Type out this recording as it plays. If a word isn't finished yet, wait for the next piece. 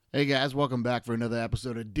Hey guys, welcome back for another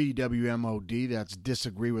episode of DWMOD. That's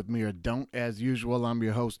Disagree With Me or Don't. As usual, I'm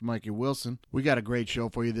your host, Mikey Wilson. We got a great show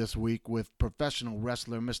for you this week with professional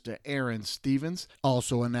wrestler Mr. Aaron Stevens,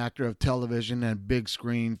 also an actor of television and big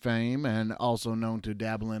screen fame, and also known to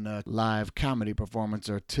dabble in a live comedy performance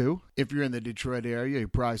or two. If you're in the Detroit area, you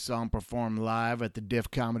probably saw him perform live at the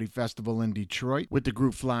Diff Comedy Festival in Detroit with the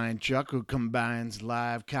group Flying Chuck, who combines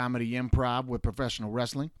live comedy improv with professional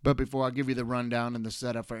wrestling. But before I give you the rundown and the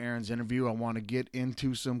setup for Aaron's interview, I want to get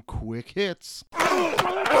into some quick hits.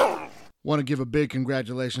 Want to give a big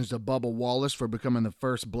congratulations to Bubba Wallace for becoming the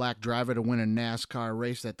first black driver to win a NASCAR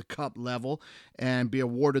race at the Cup level and be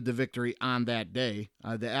awarded the victory on that day.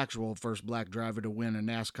 The actual first black driver to win a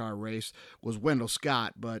NASCAR race was Wendell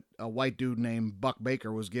Scott, but a white dude named Buck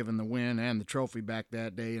Baker was given the win and the trophy back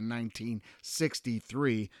that day in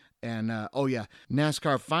 1963. And,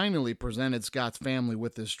 NASCAR finally presented Scott's family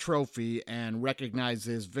with this trophy and recognized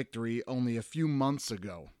his victory only a few months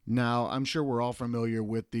ago. Now, I'm sure we're all familiar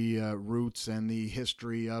with the roots and the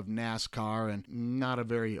history of NASCAR, and not a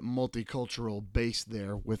very multicultural base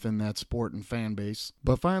there within that sport and fan base.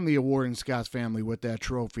 But finally awarding Scott's family with that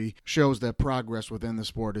trophy shows that progress within the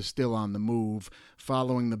sport is still on the move,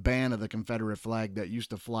 following the ban of the Confederate flag that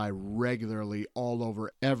used to fly regularly all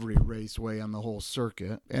over every raceway on the whole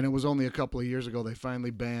circuit. And it was only a couple of years ago they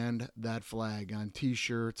finally banned that flag on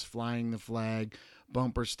t-shirts, flying the flag,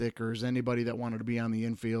 bumper stickers. Anybody that wanted to be on the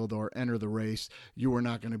infield or enter the race, you were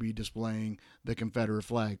not going to be displaying the Confederate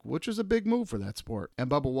flag, which is a big move for that sport. And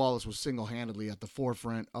Bubba Wallace was single-handedly at the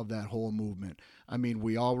forefront of that whole movement. I mean,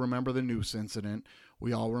 we all remember the noose incident.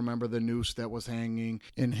 We all remember the noose that was hanging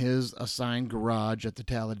in his assigned garage at the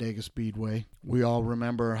Talladega Speedway. We all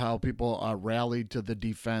remember how people rallied to the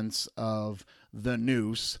defense of the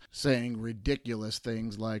noose, saying ridiculous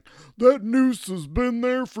things like, "That noose has been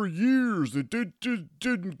there for years. It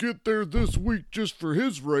didn't get there this week just for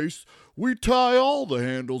his race. We tie all the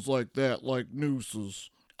handles like that, like nooses."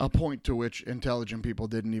 A point to which intelligent people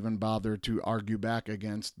didn't even bother to argue back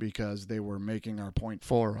against because they were making our point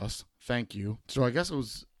for us. Thank you. So I guess it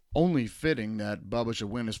was only fitting that Bubba should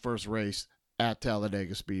win his first race at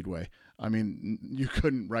Talladega Speedway. I mean, you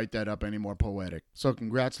couldn't write that up any more poetic. So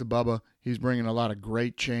congrats to Bubba. He's bringing a lot of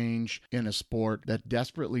great change in a sport that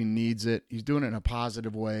desperately needs it. He's doing it in a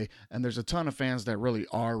positive way, and there's a ton of fans that really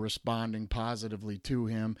are responding positively to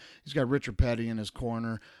him. He's got Richard Petty in his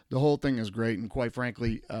corner. The whole thing is great, and quite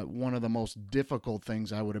frankly, one of the most difficult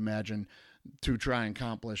things I would imagine to try and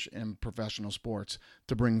accomplish in professional sports,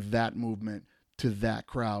 to bring that movement to that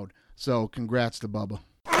crowd. So congrats to Bubba.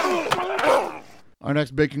 Our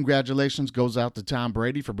next big congratulations goes out to Tom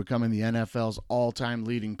Brady for becoming the NFL's all-time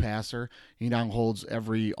leading passer. He now holds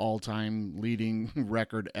every all-time leading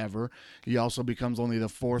record ever. He also becomes only the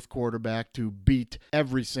fourth quarterback to beat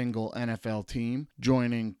every single NFL team,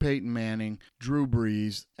 joining Peyton Manning, Drew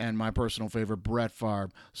Brees, and my personal favorite, Brett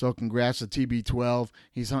Favre. So congrats to TB12.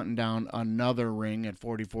 He's hunting down another ring at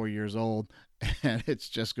 44 years old, and it's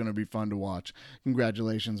just going to be fun to watch.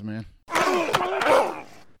 Congratulations, man.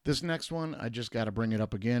 This next one, I just got to bring it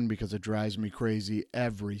up again because it drives me crazy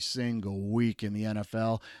every single week in the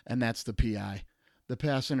NFL, and that's the PI. The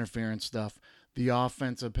pass interference stuff, the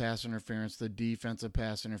offensive pass interference, the defensive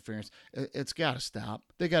pass interference. It's got to stop.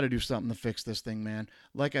 They got to do something to fix this thing, man.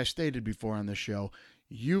 Like I stated before on the show,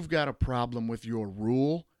 you've got a problem with your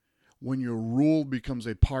rule when your rule becomes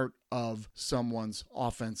a part of someone's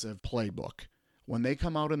offensive playbook. When they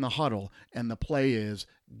come out in the huddle and the play is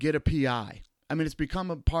get a PI. I mean, it's become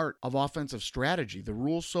a part of offensive strategy. The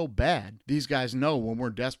rule's so bad, these guys know when we're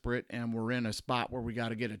desperate and we're in a spot where we got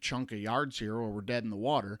to get a chunk of yards here or we're dead in the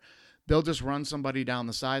water, they'll just run somebody down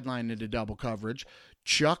the sideline into double coverage,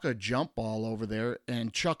 chuck a jump ball over there,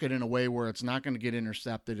 and chuck it in a way where it's not going to get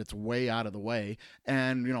intercepted. It's way out of the way,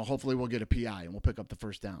 and hopefully we'll get a PI and we'll pick up the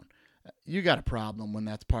first down. You got a problem when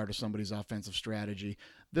that's part of somebody's offensive strategy.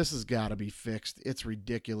 This has got to be fixed. It's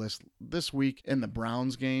ridiculous. This week in the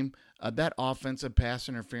Browns game, that offensive pass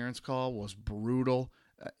interference call was brutal.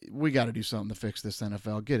 We got to do something to fix this,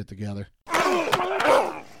 NFL. Get it together.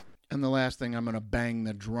 And the last thing I'm going to bang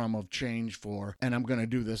the drum of change for, and I'm going to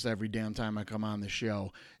do this every damn time I come on the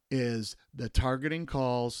show, is the targeting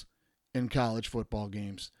calls in college football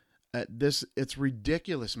games. It's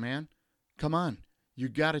ridiculous, man. Come on. You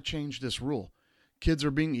got to change this rule. Kids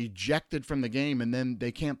are being ejected from the game, and then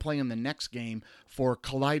they can't play in the next game for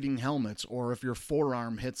colliding helmets, or if your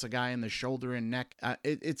forearm hits a guy in the shoulder and neck.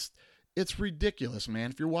 It's ridiculous, man.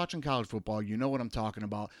 If you're watching college football, you know what I'm talking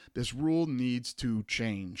about. This rule needs to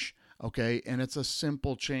change. okay? And it's a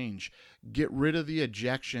simple change. Get rid of the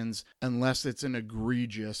ejections unless it's an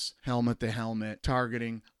egregious helmet-to-helmet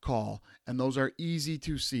targeting call, and those are easy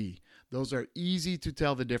to see. Those are easy to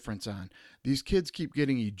tell the difference on. These kids keep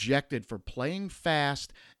getting ejected for playing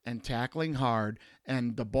fast and tackling hard,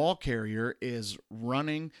 and the ball carrier is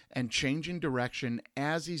running and changing direction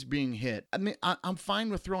as he's being hit. I mean, I'm fine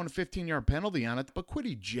with throwing a 15-yard penalty on it, but quit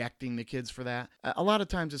ejecting the kids for that. A lot of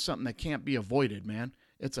times it's something that can't be avoided, man.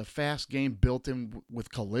 It's a fast game built in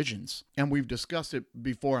with collisions. And we've discussed it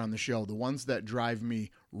before on the show. The ones that drive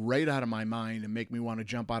me right out of my mind and make me want to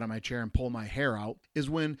jump out of my chair and pull my hair out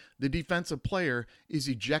is when the defensive player is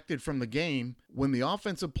ejected from the game, when the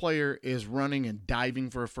offensive player is running and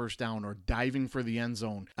diving for a first down or diving for the end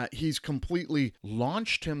zone. He's completely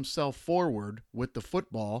launched himself forward with the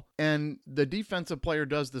football, and the defensive player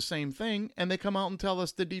does the same thing, and they come out and tell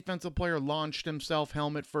us the defensive player launched himself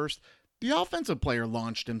helmet first. The offensive player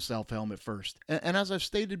launched himself helmet first. And as I've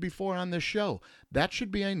stated before on this show, that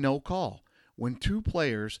should be a no call. When two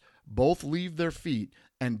players both leave their feet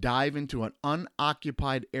and dive into an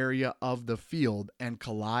unoccupied area of the field and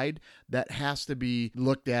collide, that has to be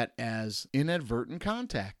looked at as inadvertent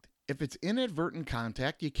contact. If it's inadvertent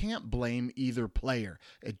contact, you can't blame either player.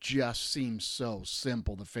 It just seems so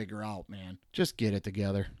simple to figure out, man. Just get it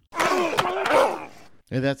together.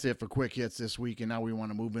 And that's it for Quick Hits this week, and now we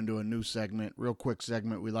want to move into a new segment, real quick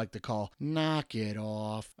segment we like to call Knock It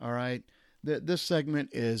Off, all right? This segment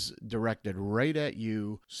is directed right at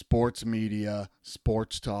you, sports media,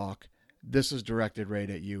 sports talk. This is directed right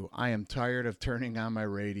at you. I am tired of turning on my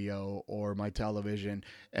radio or my television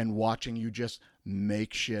and watching you just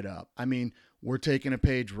make shit up. I mean, we're taking a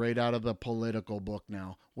page right out of the political book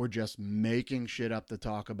now. We're just making shit up to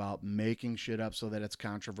talk about, making shit up so that it's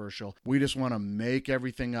controversial. We just want to make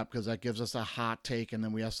everything up because that gives us a hot take, and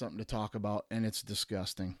then we have something to talk about, and it's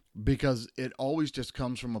disgusting. Because it always just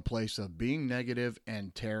comes from a place of being negative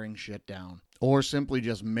and tearing shit down. Or simply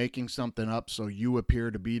just making something up so you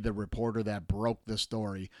appear to be the reporter that broke the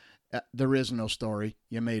story. There is no story.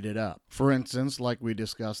 You made it up. For instance, like we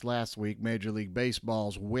discussed last week, Major League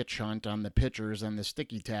Baseball's witch hunt on the pitchers and the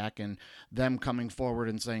sticky tack, and them coming forward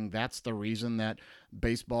and saying that's the reason that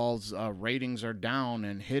baseball's ratings are down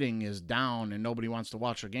and hitting is down and nobody wants to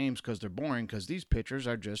watch their games because they're boring because these pitchers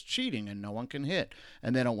are just cheating and no one can hit.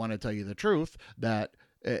 And they don't want to tell you the truth that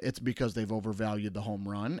it's because they've overvalued the home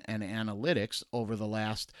run and analytics over the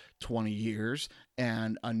last 20 years,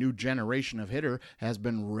 and a new generation of hitter has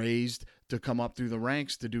been raised to come up through the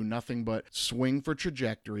ranks to do nothing but swing for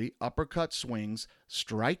trajectory, uppercut swings,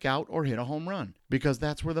 strike out, or hit a home run, because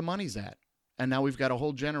that's where the money's at. And now we've got a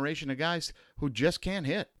whole generation of guys who just can't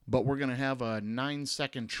hit. But we're going to have a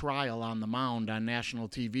 9-second trial on the mound on national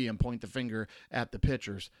TV and point the finger at the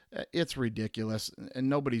pitchers. It's ridiculous, and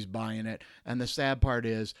nobody's buying it. And the sad part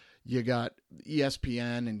is you got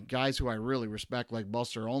ESPN and guys who I really respect like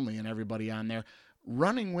Buster Olney and everybody on there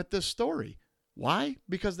running with this story. Why?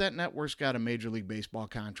 Because that network's got a Major League Baseball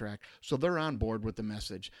contract, so they're on board with the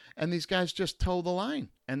message. And these guys just toe the line,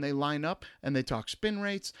 and they line up, and they talk spin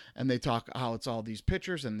rates, and they talk how it's all these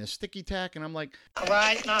pitchers and this sticky tack, and I'm like, all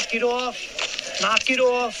right, knock it off. Knock it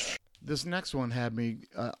off. This next one had me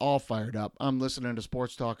all fired up. I'm listening to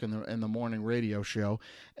Sports Talk in the morning radio show,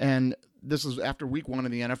 and this is after week 1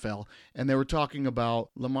 of the NFL, and they were talking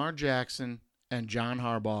about Lamar Jackson and John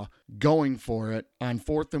Harbaugh going for it on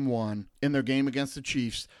 4th and 1 in their game against the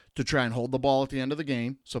Chiefs to try and hold the ball at the end of the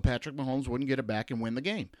game so Patrick Mahomes wouldn't get it back and win the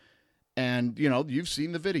game. And, you know, you've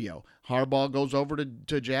seen the video. Harbaugh goes over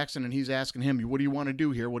to Jackson, and he's asking him, what do you want to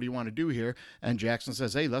do here? What do you want to do here? And Jackson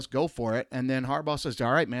says, hey, let's go for it. And then Harbaugh says,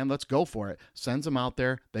 all right, man, let's go for it. Sends them out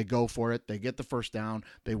there. They go for it. They get the first down.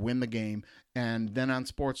 They win the game. And then on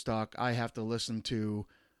Sports Talk, I have to listen to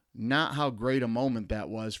not how great a moment that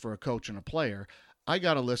was for a coach and a player. I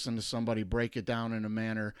got to listen to somebody break it down in a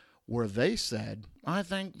manner where they said, I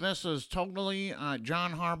think this is totally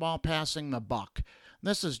John Harbaugh passing the buck.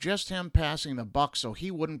 This is just him passing the buck so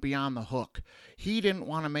he wouldn't be on the hook. He didn't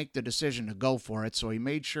want to make the decision to go for it, so he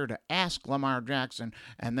made sure to ask Lamar Jackson,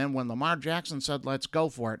 and then when Lamar Jackson said, let's go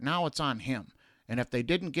for it, now it's on him. And if they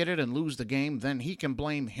didn't get it and lose the game, then he can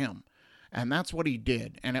blame him. And that's what he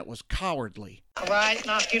did, and it was cowardly. All right,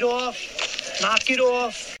 knock it off. Knock it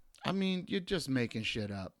off. I mean, you're just making shit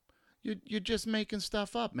up. You're just making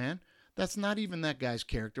stuff up, man. That's not even that guy's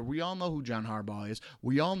character. We all know who John Harbaugh is.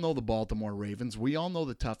 We all know the Baltimore Ravens. We all know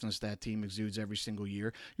the toughness that team exudes every single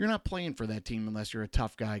year. You're not playing for that team unless you're a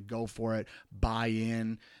tough guy. Go for it. Buy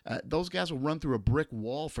in. Those guys will run through a brick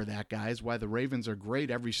wall for that guy. Is why the Ravens are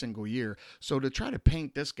great every single year. So to try to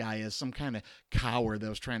paint this guy as some kind of coward that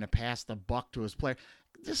was trying to pass the buck to his player,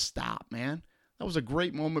 Just stop, man. That was a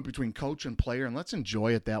great moment between coach and player, and let's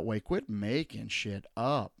enjoy it that way. Quit making shit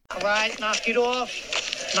up. All right, knock it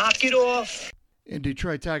off. Knock it off. In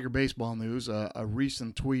Detroit Tiger baseball news, a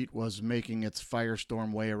recent tweet was making its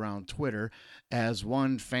firestorm way around Twitter as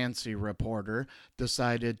one fancy reporter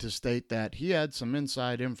decided to state that he had some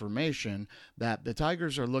inside information that the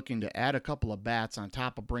Tigers are looking to add a couple of bats on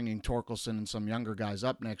top of bringing Torkelson and some younger guys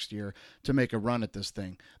up next year to make a run at this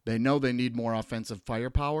thing. They know they need more offensive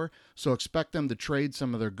firepower, so expect them to trade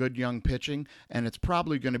some of their good young pitching, and it's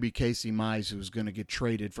probably going to be Casey Mize who's going to get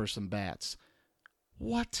traded for some bats.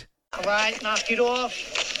 What? All right, knock it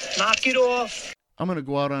off. Knock it off. I'm going to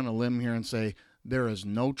go out on a limb here and say there is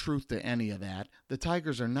no truth to any of that. The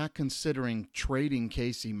Tigers are not considering trading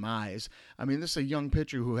Casey Mize. I mean, this is a young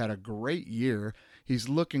pitcher who had a great year. He's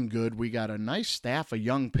looking good. We got a nice staff of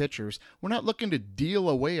young pitchers. We're not looking to deal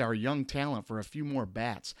away our young talent for a few more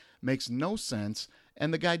bats. Makes no sense.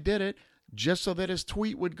 And the guy did it just so that his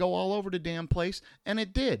tweet would go all over the damn place, and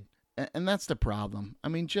it did. And that's the problem. I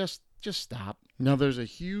mean, just stop. Now, there's a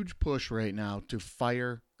huge push right now to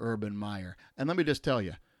fire Urban Meyer. And let me just tell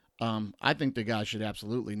you, I think the guy should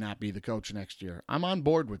absolutely not be the coach next year. I'm on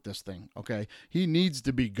board with this thing, okay? He needs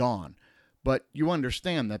to be gone. But you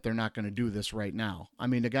understand that they're not going to do this right now. I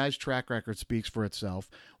mean, the guy's track record speaks for itself.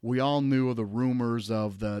 We all knew of the rumors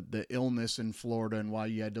of the illness in Florida and why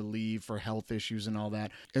you had to leave for health issues and all that.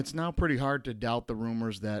 It's now pretty hard to doubt the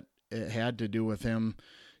rumors that it had to do with him,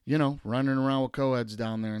 you know, running around with co-eds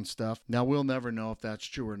down there and stuff. Now, we'll never know if that's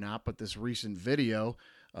true or not, but this recent video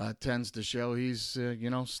tends to show he's,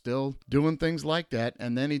 still doing things like that.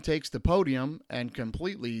 And then he takes the podium and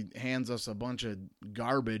completely hands us a bunch of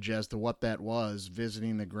garbage as to what that was,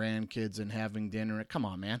 visiting the grandkids and having dinner. Come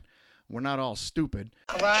on, man. We're not all stupid.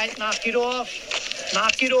 All right, knock it off.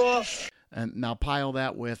 Knock it off. And now pile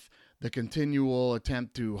that with the continual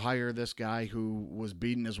attempt to hire this guy who was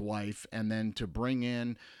beating his wife and then to bring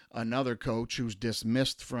in another coach who's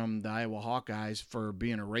dismissed from the Iowa Hawkeyes for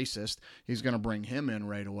being a racist. He's going to bring him in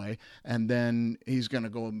right away. And then he's going to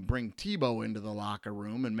go and bring Tebow into the locker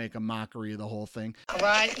room and make a mockery of the whole thing. All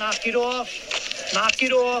right, knock it off. Knock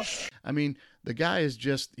it off. I mean, the guy is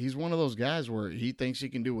he's one of those guys where he thinks he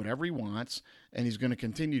can do whatever he wants, and he's going to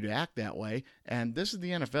continue to act that way. And this is the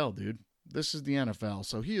NFL, dude. This is the NFL,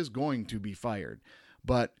 so he is going to be fired.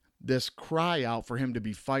 But this cry out for him to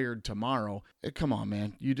be fired tomorrow, come on,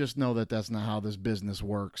 man. You just know that that's not how this business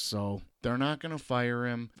works. So they're not going to fire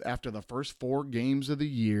him after the first 4 games of the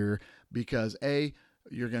year because, A,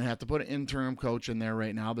 you're going to have to put an interim coach in there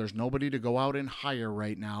right now. There's nobody to go out and hire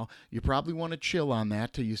right now. You probably want to chill on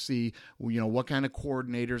that till you see, what kind of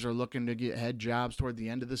coordinators are looking to get head jobs toward the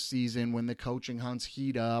end of the season when the coaching hunts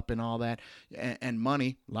heat up and all that. And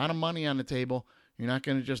money, a lot of money on the table. You're not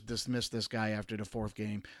going to just dismiss this guy after the 4th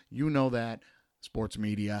game. You know that, sports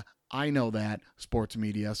media. I know that, sports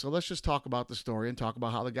media. So let's just talk about the story and talk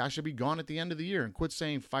about how the guy should be gone at the end of the year and quit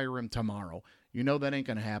saying fire him tomorrow. You know that ain't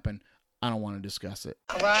going to happen. I don't want to discuss it.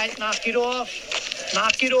 All right, knock it off.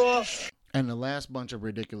 Knock it off. And the last bunch of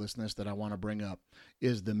ridiculousness that I want to bring up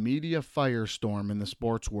is the media firestorm in the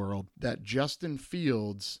sports world that Justin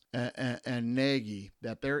Fields and Nagy,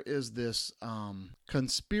 that there is this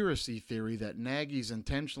conspiracy theory that Nagy's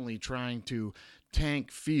intentionally trying to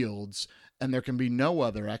tank Fields, and there can be no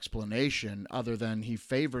other explanation other than he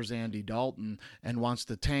favors Andy Dalton and wants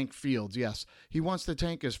to tank Fields. Yes, he wants to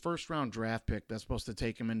tank his first-round draft pick that's supposed to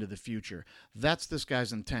take him into the future. That's this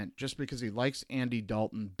guy's intent, just because he likes Andy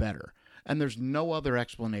Dalton better. And there's no other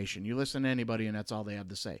explanation. You listen to anybody, and that's all they have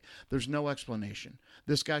to say. There's no explanation.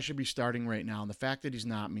 This guy should be starting right now, and the fact that he's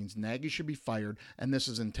not means Nagy should be fired, and this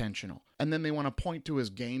is intentional. And then they want to point to his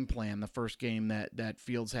game plan, the first game that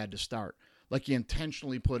Fields had to start. Like he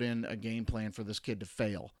intentionally put in a game plan for this kid to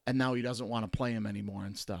fail, and now he doesn't want to play him anymore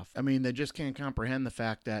and stuff. I mean, they just can't comprehend the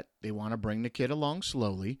fact that they want to bring the kid along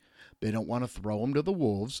slowly. They don't want to throw him to the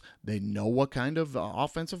wolves. They know what kind of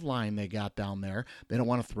offensive line they got down there. They don't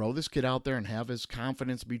want to throw this kid out there and have his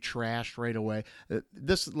confidence be trashed right away.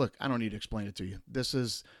 Look, I don't need to explain it to you. This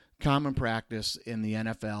is common practice in the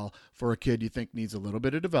NFL for a kid you think needs a little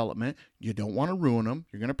bit of development. You don't want to ruin him.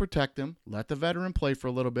 You're going to protect him. Let the veteran play for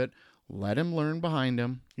a little bit. Let him learn behind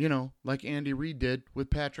him, like Andy Reid did with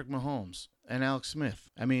Patrick Mahomes and Alex Smith.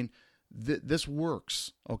 I mean, this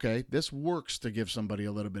works, okay? This works to give somebody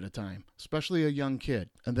a little bit of time, especially a young kid.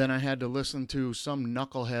 And then I had to listen to some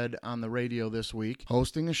knucklehead on the radio this week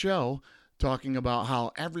hosting a show talking about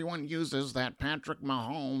how everyone uses that Patrick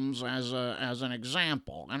Mahomes as an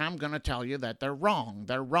example. And I'm going to tell you that they're wrong.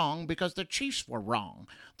 They're wrong because the Chiefs were wrong.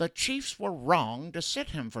 The Chiefs were wrong to sit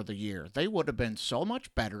him for the year. They would have been so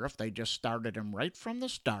much better if they just started him right from the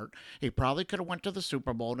start. He probably could have went to the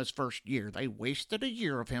Super Bowl in his first year. They wasted a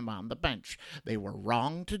year of him on the bench. They were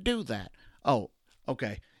wrong to do that. Oh,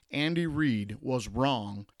 okay. Andy Reid was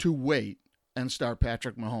wrong to wait and start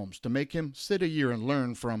Patrick Mahomes, to make him sit a year and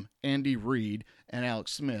learn from Andy Reid and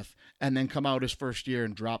Alex Smith, and then come out his first year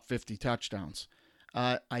and drop 50 touchdowns.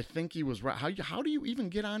 I think he was right. How do you even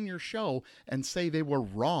get on your show and say they were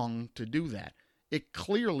wrong to do that? It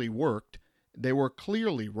clearly worked. They were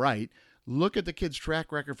clearly right. Look at the kid's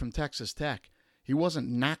track record from Texas Tech. He wasn't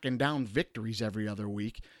knocking down victories every other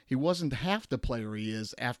week. He wasn't half the player he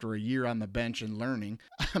is after a year on the bench and learning.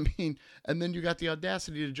 I mean, and then you got the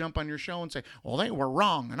audacity to jump on your show and say, well, they were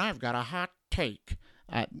wrong, and I've got a hot take.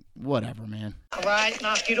 Whatever, man. All right,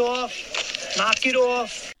 knock it off. Knock it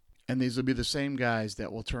off. And these will be the same guys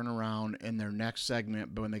that will turn around in their next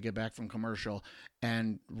segment when they get back from commercial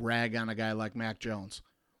and rag on a guy like Mac Jones.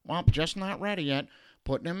 Well, just not ready yet.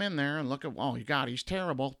 Putting him in there and look at, oh, God, he's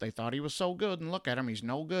terrible. They thought he was so good, and look at him. He's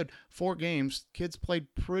no good. 4 games. Kid's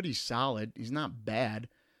played pretty solid. He's not bad.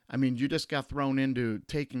 I mean, you just got thrown into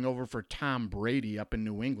taking over for Tom Brady up in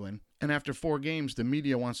New England. And after 4 games, the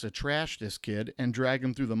media wants to trash this kid and drag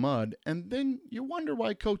him through the mud. And then you wonder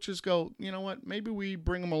why coaches go, you know what, maybe we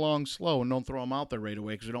bring him along slow and don't throw him out there right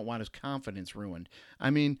away because we don't want his confidence ruined. I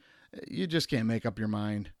mean, you just can't make up your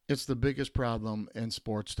mind. It's the biggest problem in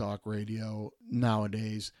sports talk radio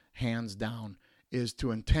nowadays, hands down, is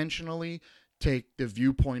to intentionally take the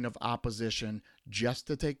viewpoint of opposition just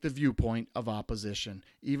to take the viewpoint of opposition,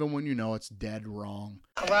 even when you know it's dead wrong.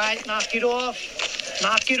 All right, knock it off.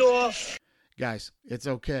 Knock it off. Guys, it's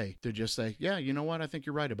okay to just say, yeah, you know what? I think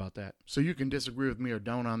you're right about that. So you can disagree with me or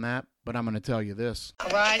don't on that, but I'm going to tell you this.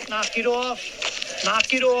 All right, knock it off.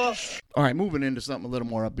 Knock it off. All right, moving into something a little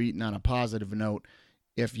more upbeat and on a positive note.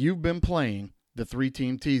 If you've been playing the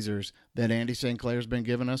 3-team teasers that Andy St. Clair's been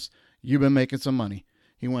giving us, you've been making some money.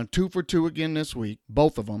 He went 2 for 2 again this week,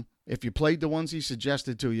 both of them. If you played the ones he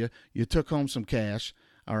suggested to you, you took home some cash.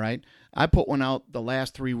 All right, I put one out the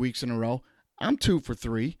last 3 weeks in a row. I'm 2 for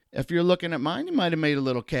 3. If you're looking at mine, you might have made a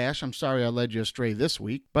little cash. I'm sorry I led you astray this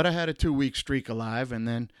week, but I had a 2-week streak alive, and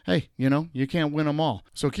then, hey, you can't win them all.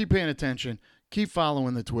 So keep paying attention. Keep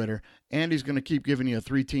following the Twitter. Andy's going to keep giving you a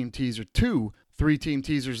 3-team teaser, 2 3-team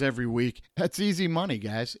teasers every week. That's easy money,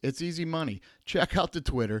 guys. It's easy money. Check out the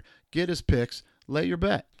Twitter. Get his picks. Lay your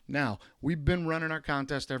bet. Now, we've been running our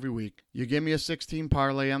contest every week. You give me a 16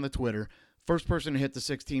 parlay on the Twitter. First person to hit the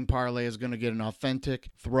 16 parlay is going to get an authentic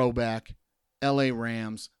throwback LA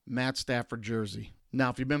Rams Matt Stafford jersey. Now,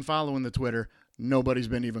 if you've been following the Twitter, nobody's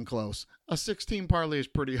been even close. A 16 parlay is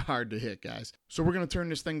pretty hard to hit, guys. So we're going to turn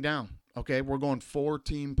this thing down. Okay, we're going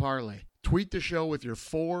 4-team parlay. Tweet the show with your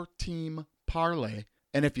 4-team parlay,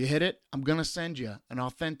 and if you hit it, I'm going to send you an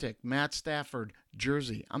authentic Matt Stafford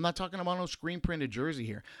jersey. I'm not talking about no screen-printed jersey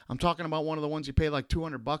here. I'm talking about one of the ones you pay like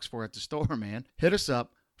 $200 for at the store, man. Hit us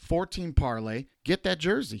up, 4-team parlay. Get that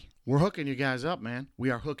jersey. We're hooking you guys up, man. We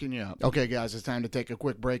are hooking you up. Okay, guys, it's time to take a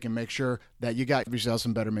quick break and make sure that you got yourself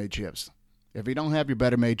some Better Made chips. If you don't have your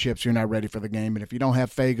Better Made chips, you're not ready for the game. And if you don't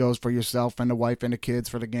have Fagos for yourself and the wife and the kids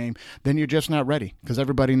for the game, then you're just not ready. Because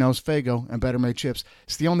everybody knows Fago and Better Made chips.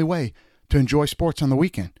 It's the only way to enjoy sports on the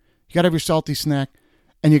weekend. You got to have your salty snack,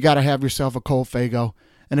 and you got to have yourself a cold Fago.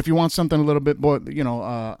 And if you want something a little bit more,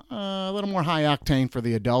 a little more high octane for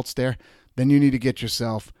the adults there, then you need to get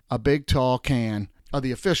yourself a big tall can of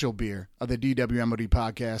the official beer of the DWMOD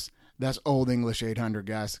podcast. That's Old English 800,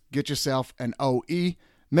 guys. Get yourself an OE.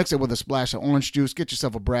 Mix it with a splash of orange juice. Get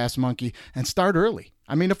yourself a Brass Monkey and start early.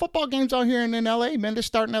 I mean, the football games out here in L.A., man, they're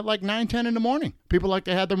starting at like 9, 10 in the morning. People like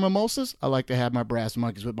to have their mimosas. I like to have my Brass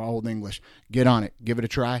Monkeys with my Old English. Get on it. Give it a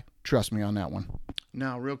try. Trust me on that one.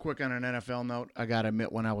 Now, real quick on an NFL note, I got to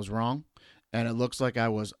admit when I was wrong, and it looks like I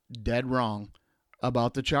was dead wrong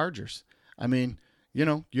about the Chargers. I mean,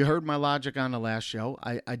 you heard my logic on the last show.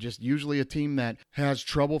 I just usually a team that has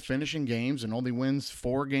trouble finishing games and only wins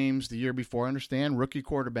 4 games the year before. I understand rookie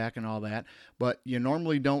quarterback and all that, but you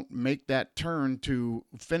normally don't make that turn to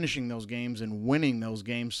finishing those games and winning those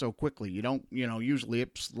games so quickly. You don't, usually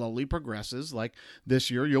it slowly progresses. Like this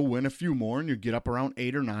year, you'll win a few more and you get up around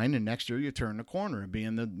 8 or 9, and next year you turn the corner and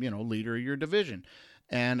being the, leader of your division.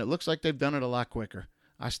 And it looks like they've done it a lot quicker.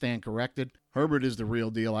 I stand corrected. Herbert is the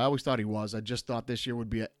real deal. I always thought he was. I just thought this year would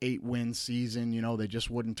be an 8-win season. They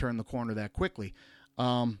just wouldn't turn the corner that quickly.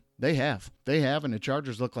 They have, and the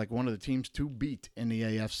Chargers look like one of the teams to beat in the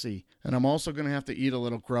AFC. And I'm also going to have to eat a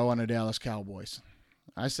little crow on the Dallas Cowboys.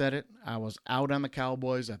 I said it. I was out on the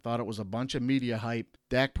Cowboys. I thought it was a bunch of media hype.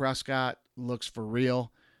 Dak Prescott looks for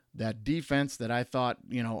real. That defense that I thought,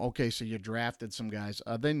 okay, so you drafted some guys.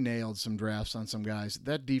 They nailed some drafts on some guys.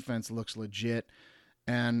 That defense looks legit.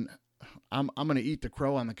 And I'm going to eat the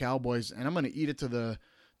crow on the Cowboys, and I'm going to eat it to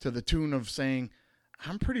the tune of saying,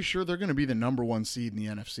 I'm pretty sure they're going to be the number one seed in the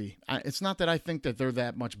NFC. It's not that I think that they're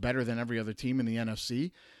that much better than every other team in the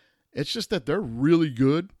NFC. It's just that they're really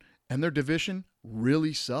good, and their division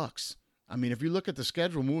really sucks. I mean, if you look at the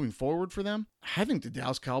schedule moving forward for them, I think the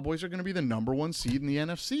Dallas Cowboys are going to be the number one seed in the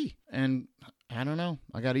NFC. And I don't know.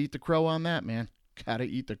 I got to eat the crow on that, man. Got to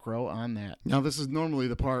eat the crow on that. Now, this is normally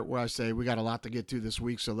the part where I say we got a lot to get to this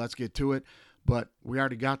week, so let's get to it. But we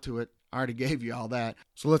already got to it. I already gave you all that.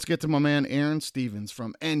 So let's get to my man Aaron Stevens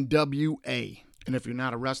from NWA. And if you're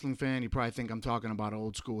not a wrestling fan, you probably think I'm talking about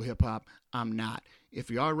old school hip hop. I'm not. If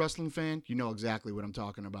you are a wrestling fan, you know exactly what I'm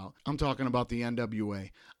talking about. I'm talking about the NWA.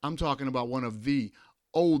 I'm talking about one of the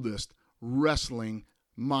oldest wrestling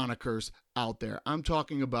monikers out there. I'm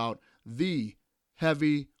talking about the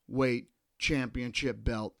heavyweight championship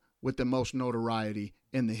belt with the most notoriety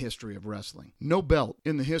in the history of wrestling. No belt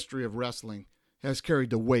in the history of wrestling has carried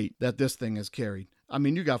the weight that this thing has carried. I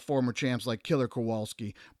mean, you got former champs like Killer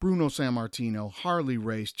Kowalski, Bruno Sammartino, Harley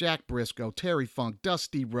Race, Jack Briscoe, Terry Funk,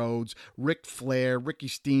 Dusty Rhodes, Ric Flair, Ricky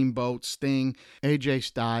Steamboat, Sting, AJ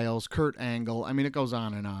Styles, Kurt Angle. I mean, it goes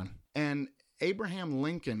on. And Abraham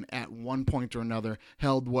Lincoln at one point or another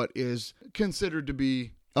held what is considered to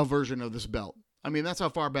be a version of this belt. I mean, that's how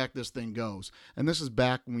far back this thing goes. And this is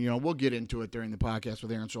back, we'll get into it during the podcast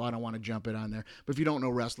with Aaron, so I don't want to jump it on there. But if you don't know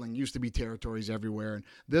wrestling, used to be territories everywhere, and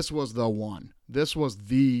this was the one. This was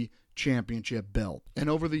the championship belt. And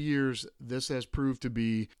over the years, this has proved to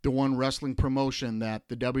be the one wrestling promotion that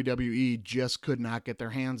the WWE just could not get their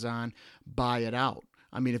hands on, buy it out.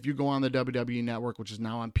 I mean, if you go on the WWE Network, which is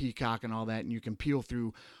now on Peacock and all that, and you can peel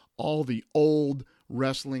through all the old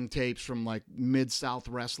wrestling tapes from like Mid-South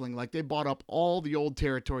Wrestling, like they bought up all the old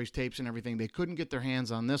territories tapes and everything. They couldn't get their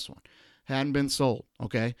hands on this one. Hadn't been sold,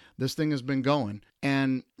 okay? This thing has been going.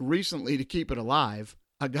 And recently, to keep it alive,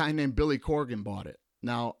 a guy named Billy Corgan bought it.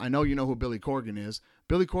 Now, I know you know who Billy Corgan is.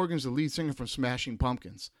 Billy Corgan's the lead singer from Smashing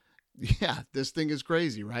Pumpkins. Yeah, this thing is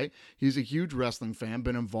crazy, right? He's a huge wrestling fan,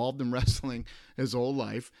 been involved in wrestling his whole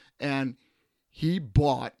life, and he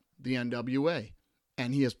bought the NWA.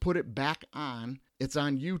 And he has put it back on. It's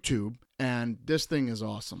on YouTube, and this thing is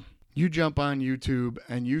awesome. You jump on YouTube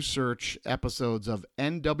and you search episodes of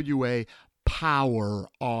NWA Power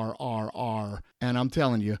RRR, and I'm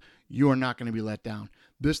telling you, you are not going to be let down.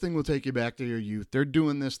 This thing will take you back to your youth. They're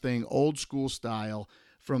doing this thing old school style,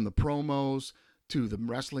 from the promos to the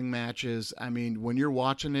wrestling matches. I mean, when you're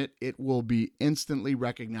watching it, it will be instantly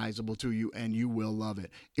recognizable to you, and you will love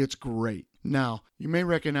it. It's great. Now, you may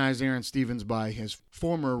recognize Aaron Stevens by his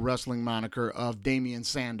former wrestling moniker of Damien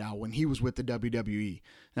Sandow when he was with the WWE.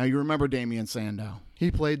 Now, you remember Damien Sandow. He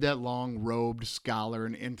played that long-robed scholar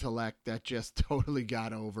and intellect that just totally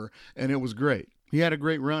got over, and it was great. He had a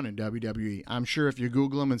great run in WWE. I'm sure if you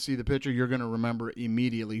Google him and see the picture, you're going to remember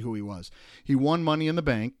immediately who he was. He won Money in the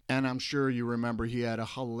Bank, and I'm sure you remember he had a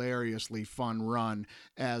hilariously fun run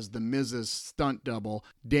as the Miz's stunt double,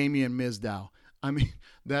 Damien Mizdow. I mean,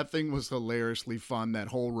 that thing was hilariously fun, that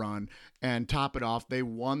whole run. And top it off, they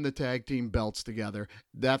won the tag team belts together.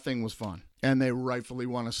 That thing was fun. And they rightfully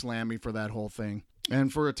want to slam me for that whole thing.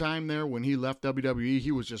 And for a time there, when he left WWE,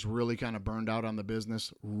 he was just really kind of burned out on the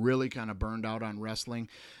business, really kind of burned out on wrestling.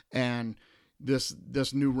 And this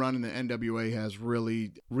new run in the NWA has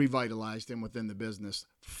really revitalized him within the business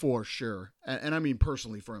for sure. And I mean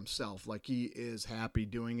personally for himself, like he is happy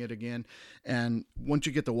doing it again. And once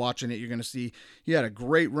you get to watching it, you're going to see he had a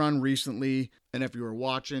great run recently. And if you were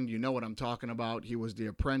watching, you know what I'm talking about. He was the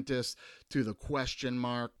apprentice to the Question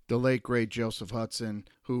Mark, the late great Joseph Hudson,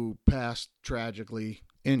 who passed tragically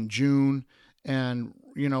in June. And,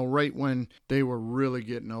 right when they were really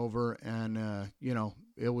getting over, and,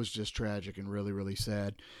 it was just tragic and really, really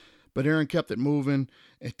sad. But Aaron kept it moving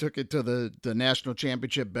and took it to the national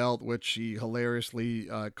championship belt, which he hilariously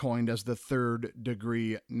coined as the third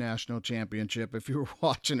degree national championship. If you were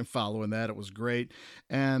watching and following that, it was great.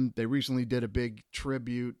 And they recently did a big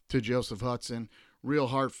tribute to Joseph Hudson, real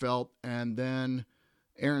heartfelt. And then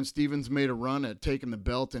Aaron Stevens made a run at taking the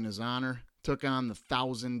belt in his honor. Took on the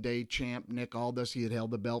 1,000-day champ, Nick Aldis. He had held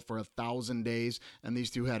the belt for 1,000 days, and these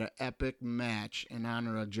two had an epic match in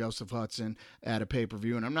honor of Joseph Hudson at a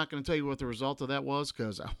pay-per-view. And I'm not going to tell you what the result of that was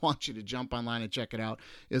because I want you to jump online and check it out.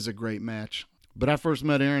 It's a great match. But I first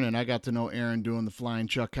met Aaron, and I got to know Aaron doing the Flying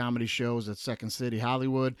Chuck comedy shows at Second City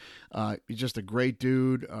Hollywood. He's just a great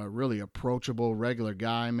dude, really approachable, regular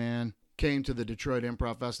guy, man. Came to the Detroit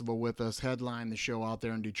Improv Festival with us, headlined the show out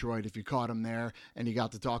there in Detroit. If you caught him there and you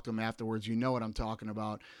got to talk to him afterwards, you know what I'm talking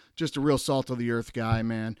about. Just a real salt-of-the-earth guy,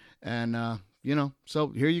 man. And, so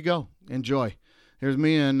here you go. Enjoy. Here's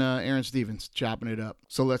me and Aaron Stevens chopping it up.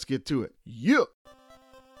 So let's get to it. Yeah.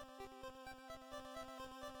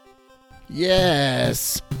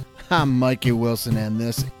 Yes, I'm Mikey Wilson, and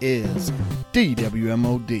this is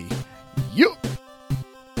DWMOD. You.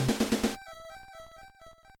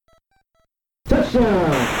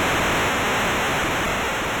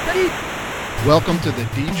 Welcome to the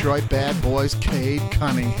Detroit Bad Boys, Cade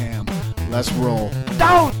Cunningham. Let's roll.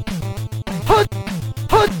 Down. Hut.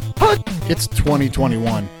 Hut. Hut. It's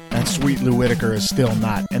 2021, and Sweet Lou Whitaker is still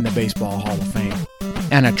not in the Baseball Hall of Fame.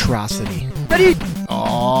 An atrocity. Ready?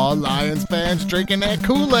 All Lions fans drinking that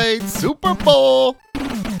Kool-Aid. Super Bowl.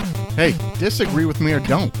 Hey, disagree with me or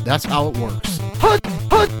don't. That's how it works. Hut,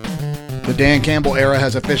 hut. The Dan Campbell era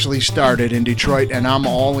has officially started in Detroit, and I'm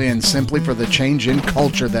all in simply for the change in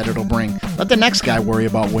culture that it'll bring. Let the next guy worry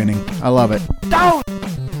about winning. I love it. Down.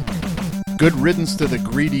 Good riddance to the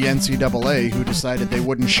greedy NCAA who decided they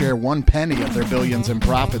wouldn't share one penny of their billions in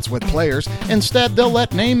profits with players. Instead, they'll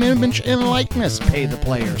let name, image, and likeness pay the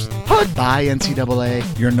players. Bye,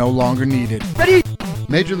 NCAA. You're no longer needed. Ready?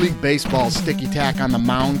 Major League Baseball's sticky tack on the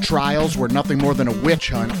mound trials were nothing more than a witch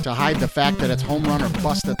hunt to hide the fact that it's home run or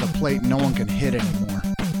bust at the plate and no one can hit anymore.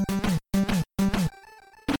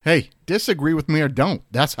 Hey, disagree with me or don't.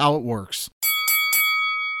 That's how it works.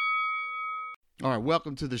 All right,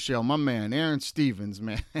 welcome to the show, my man, Aaron Stevens,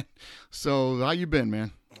 man. So, how you been,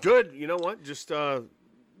 man? Good. You know what? Just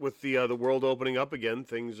with the world opening up again,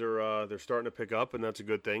 things are they're starting to pick up, and that's a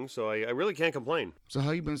good thing. So I really can't complain. So, how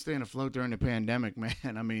you been staying afloat during the pandemic, man?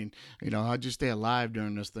 I mean, how'd you stay alive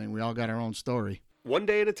during this thing? We all got our own story. One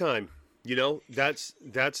day at a time. That's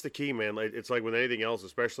the key, man. It's like with anything else,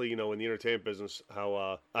 especially in the entertainment business.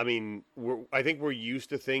 How I think we're used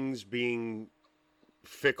to things being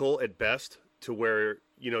fickle at best, to where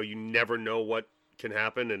you never know what can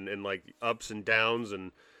happen, and like ups and downs,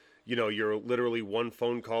 and you're literally one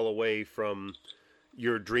phone call away from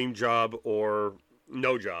your dream job or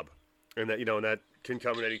no job, and that and that can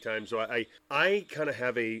come at any time. So I kind of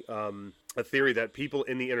have a theory that people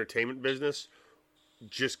in the entertainment business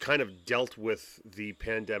just kind of dealt with the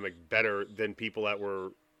pandemic better than people that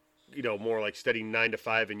were more like steady 9 to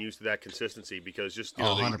 5 and used to that consistency, because just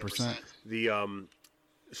 100%. The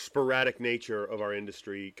sporadic nature of our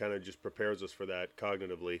industry kind of just prepares us for that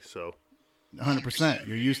cognitively. So 100%.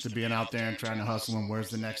 You're used to being out there and trying to hustle and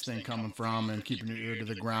where's the next thing coming from, and keeping your ear to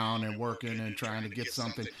the ground and working and trying to get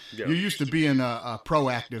something. Yeah. You're used to being a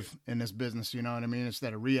proactive in this business, you know what I mean,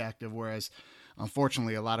 instead of reactive. Whereas,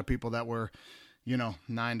 unfortunately, a lot of people that were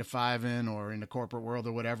 9 to 5 in or in the corporate world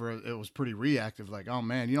or whatever, it was pretty reactive. Like, oh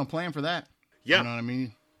man, you don't plan for that. Yeah. You know what I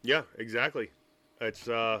mean? Yeah, exactly. It's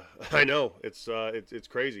I know it's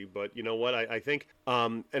crazy, but you know what? I think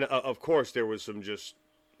and of course there was some just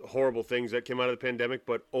horrible things that came out of the pandemic,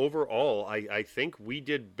 but overall I think we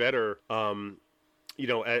did better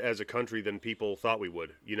as a country than people thought we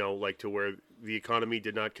would. Like to where the economy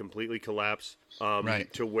did not completely collapse,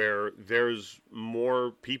 right. To where there's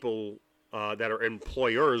more people that are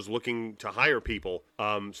employers looking to hire people.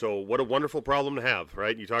 So what a wonderful problem to have,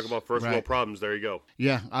 right? You talk about first world problems. There you go.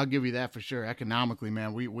 Yeah, I'll give you that for sure. Economically,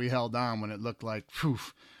 man, we held on when it looked like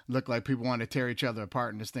people wanted to tear each other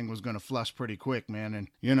apart, and this thing was going to flush pretty quick, man. And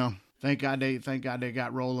thank God they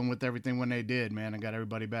got rolling with everything when they did, man, and got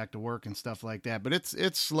everybody back to work and stuff like that. But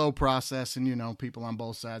it's slow process, and people on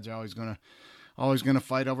both sides are always gonna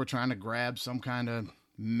fight over trying to grab some kind of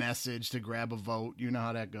message to grab a vote. You know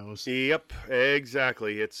how that goes. Yep,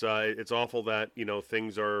 exactly. It's awful that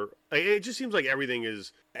things are. It just seems like everything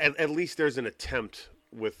is. At least there's an attempt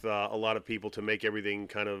with a lot of people to make everything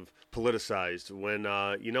kind of politicized, when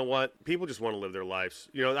you know what, people just want to live their lives.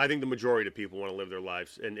 I think the majority of people want to live their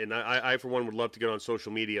lives, and I for one would love to get on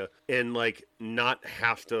social media and like not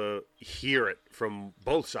have to hear it from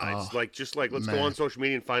both sides. Let's go on social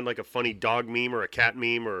media and find like a funny dog meme or a cat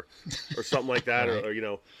meme or something like that. Right.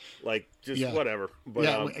 or whatever.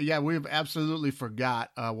 But we've absolutely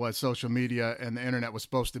forgot what social media and the internet was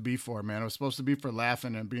supposed to be for, man. It was supposed to be for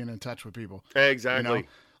laughing and being in touch with people. Exactly.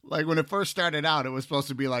 Like when it first started out, it was supposed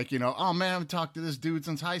to be like, oh man, I haven't talked to this dude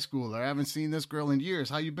since high school, or I haven't seen this girl in years.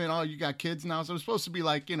 How you been? Oh, you got kids now? So it was supposed to be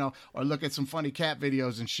like, or look at some funny cat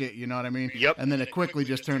videos and shit, you know what I mean? Yep. And then it quickly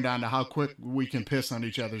just turned down to how quick we can piss on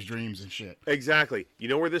each other's dreams and shit. Exactly. You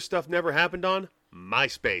know where this stuff never happened on?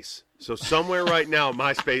 MySpace. So somewhere right now,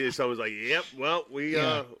 MySpace, someone's like, "Yep, well, we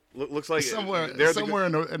looks like somewhere there's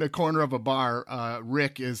in a corner of a bar.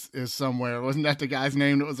 Rick is somewhere. Wasn't that the guy's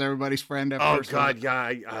name that was everybody's friend at first? Oh God,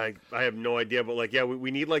 yeah, I have no idea, but like, yeah, we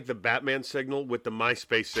need like the Batman signal with the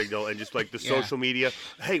MySpace signal and just like the social media.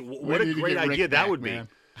 Hey, what a great idea that would be.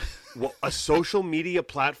 Well, a social media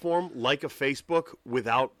platform like a Facebook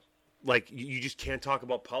without. Like, you just can't talk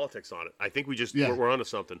about politics on it. I think we're onto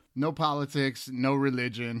something. No politics, no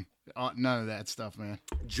religion, none of that stuff, man.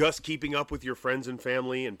 Just keeping up with your friends and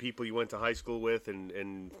family and people you went to high school with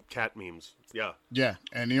and cat memes. Yeah. Yeah,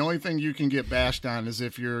 and the only thing you can get bashed on is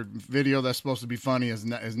if your video that's supposed to be funny is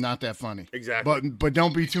not that funny. Exactly. But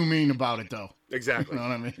don't be too mean about it, though. Exactly. You know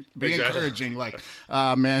what I mean? Be encouraging, like,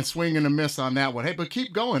 man, swing and a miss on that one. Hey, but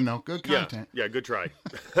keep going, though. Good content. Yeah, good try.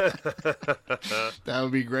 That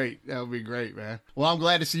would be great. That would be great, man. Well, I'm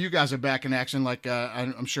glad to see you guys are back in action. Like,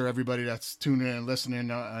 I'm sure everybody that's tuning in and listening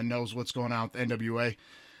knows what's going on with NWA.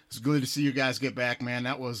 It's good to see you guys get back, man.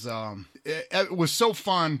 That was it was so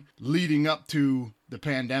fun leading up to the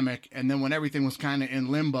pandemic, and then when everything was kind of in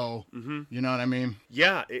limbo, you know what I mean?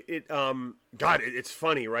 Yeah, it's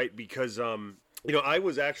funny, right? Because I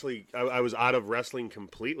was actually I was out of wrestling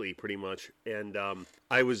completely, pretty much, and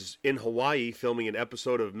I was in Hawaii filming an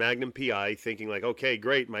episode of Magnum PI, thinking like, okay,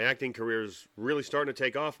 great, my acting career is really starting to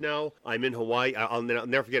take off now. I'm in Hawaii. I'll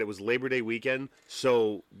never forget, it was Labor Day weekend,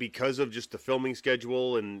 so because of just the filming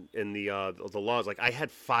schedule and the laws, like I had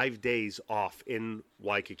 5 days off in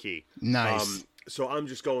Waikiki. Nice. So I'm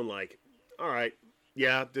just going like, all right.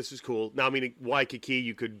 Yeah, this is cool. Now, I mean, Waikiki,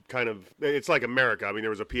 you could kind of, it's like America. I mean, there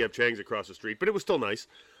was a P.F. Chang's across the street, but it was still nice.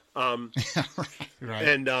 Right.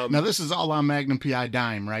 And now this is all on Magnum PI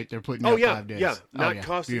dime, right? They're putting up 5 days. Yeah, not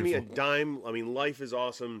costing beautiful. me a dime. I mean, life is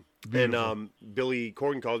awesome. Beautiful. And Billy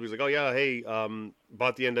Corgan calls me. He's like, "Oh yeah, hey,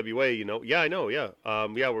 bought the NWA. You know? Yeah, I know. Yeah,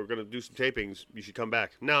 yeah, we're gonna do some tapings. You should come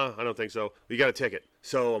back." No, I don't think so. You got a ticket.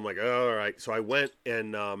 So I'm like, oh, all right. So I went,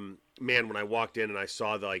 and man, when I walked in and I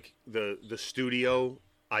saw the studio,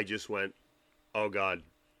 I just went, oh God,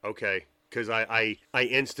 okay. Because I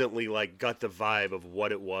instantly like got the vibe of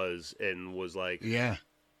what it was and was like, yeah,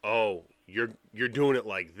 oh, you're doing it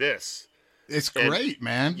like this. It's great,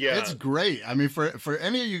 man. Yeah, it's great. I mean, for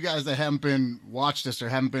any of you guys that haven't been watched this or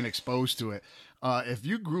haven't been exposed to it, if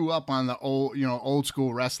you grew up on the old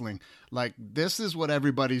school wrestling, like this is what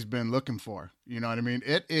everybody's been looking for. You know what I mean?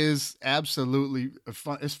 It is absolutely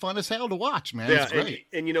fun. It's fun as hell to watch, man. Yeah, it's great.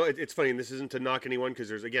 And it's funny. And this isn't to knock anyone because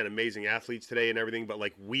there's again amazing athletes today and everything, but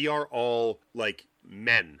like we are all like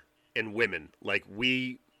men and women. Like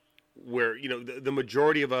we're the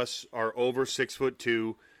majority of us are over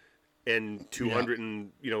 6'2" and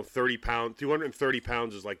 230 pounds. 230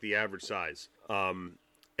 pounds is like the average size.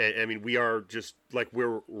 I mean, we are just like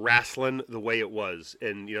we're wrestling the way it was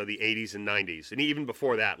in the 80s and 90s, and even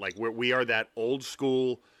before that. Like we are that old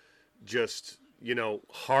school, just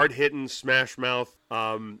hard hitting smash mouth.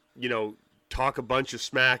 Talk a bunch of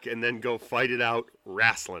smack and then go fight it out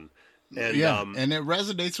wrestling. And, and it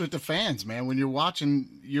resonates with the fans, man. When you're watching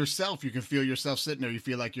yourself, you can feel yourself sitting there. You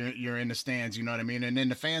feel like you're in the stands, you know what I mean? And then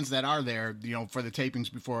the fans that are there, for the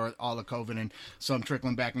tapings before all the COVID and some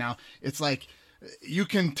trickling back now, it's like you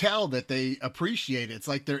can tell that they appreciate it. It's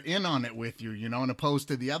like they're in on it with you, and opposed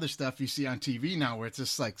to the other stuff you see on TV now where it's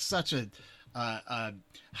just like such a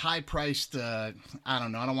high-priced, I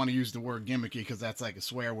don't know. I don't want to use the word gimmicky because that's like a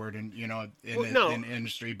swear word in the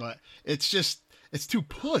industry, but it's just, it's too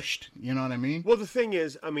pushed. You know what I mean? Well, the thing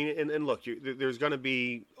is, I mean, and look, there's going to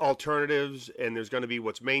be alternatives and there's going to be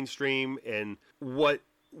what's mainstream. And what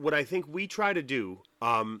I think we try to do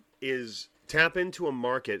is tap into a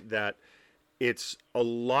market that it's a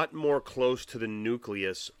lot more close to the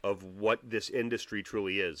nucleus of what this industry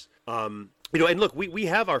truly is. And look, we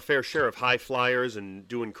have our fair share of high flyers and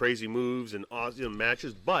doing crazy moves and awesome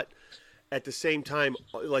matches, but at the same time,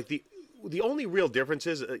 like the only real difference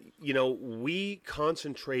is, we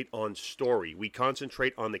concentrate on story. We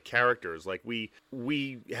concentrate on the characters. Like we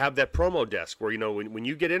have that promo desk where, when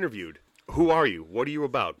you get interviewed, who are you? What are you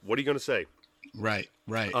about? What are you going to say? Right.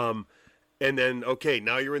 And then, okay,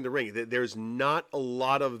 now you're in the ring. There's not a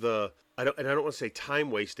lot of I don't want to say time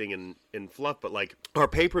wasting and fluff, but like our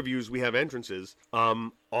pay-per-views, we have entrances.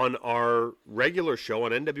 On our regular show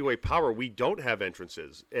on NWA Power, we don't have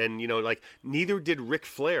entrances. And, neither did Ric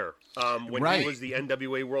Flair when he was the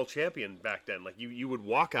NWA World Champion back then. Like you would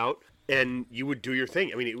walk out and you would do your thing.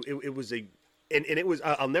 I mean, it was and it was,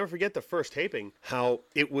 I'll never forget the first taping, how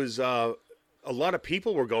it was, a lot of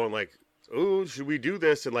people were going like, oh, should we do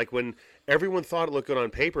this? And like when everyone thought it looked good on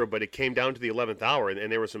paper, but it came down to the 11th hour, and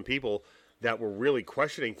there were some people that were really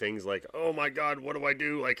questioning things like, oh my God, what do I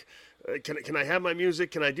do? Like, can I have my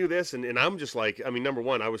music? Can I do this? And I'm just like, I mean, number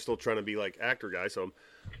one, I was still trying to be like actor guy, so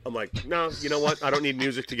I'm like, no, you know what? I don't need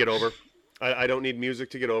music to get over. I don't need music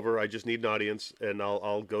to get over. I just need an audience, and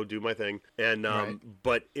I'll go do my thing. And Right.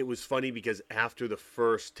 but it was funny because after the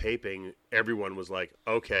first taping, everyone was like,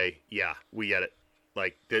 okay, yeah, we get it.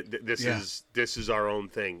 Like this Yeah. is our own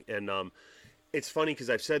thing. And it's funny because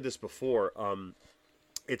I've said this before.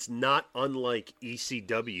 It's not unlike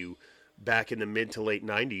ECW back in the mid to late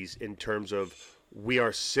 90s in terms of we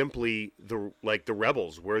are simply the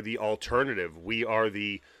rebels. We're the alternative. We are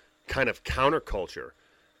the kind of counterculture.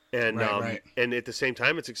 And Right. and at the same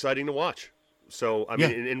time, it's exciting to watch. So I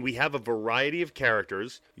mean, and we have a variety of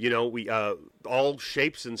characters. You know, we all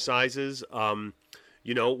shapes and sizes.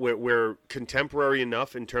 You know, we're contemporary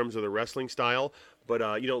enough in terms of the wrestling style.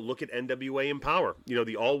 But you know, look at NWA Empower. You know,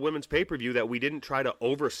 the all women's pay per view that we didn't try to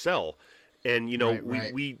oversell, and you know,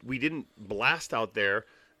 Right. we didn't blast out there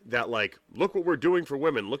that like, look what we're doing for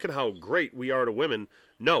women. Look at how great we are to women.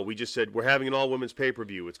 No, we just said we're having an all women's pay per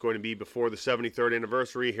view. It's going to be before the 73rd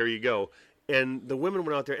anniversary. Here you go. And the women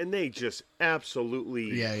went out there and they just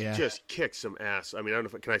absolutely just kicked some ass. I mean, I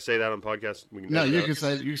don't know if can I say that on podcast? We No, you edit can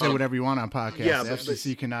that. say whatever you want on podcast. yeah, The but-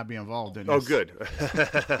 FCC cannot be involved in Oh, this. good.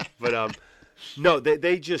 But no,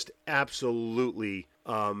 they just absolutely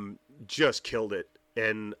just killed it,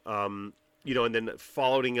 and you know, and then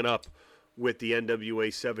following it up with the NWA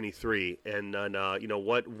 73, and then you know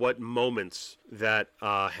what moments that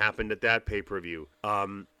happened at that pay per view.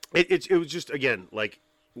 It was just again like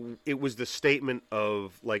it was the statement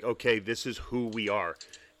of like, okay, this is who we are.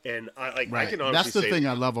 And I Right. can That's honestly the say thing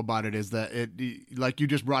I love about it is that like you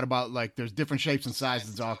just brought about, like there's different shapes and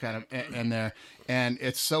sizes all kind of in there, and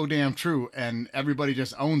it's so damn true, and everybody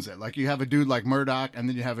just owns it. Like you have a dude like Murdoch, and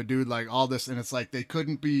then you have a dude like all this, and it's like they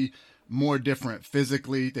couldn't be more different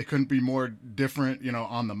physically. They couldn't be more different, you know,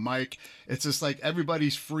 on the mic. It's just like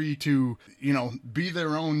everybody's free to, you know, be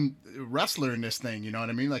their own wrestler in this thing. You know what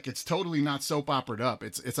I mean? Like it's totally not soap operaed up.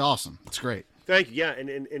 It's awesome. It's great. Thank you. Yeah, and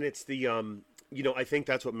it's the you know, I think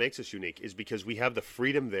that's what makes us unique is because we have the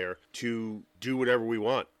freedom there to do whatever we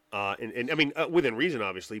want. And I mean, within reason,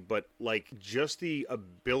 obviously, but like just the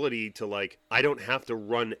ability to like, I don't have to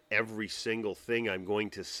run every single thing I'm going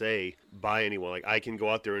to say by anyone. Like I can go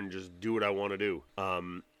out there and just do what I want to do.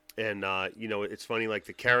 And you know, it's funny, like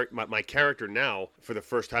the my character now for the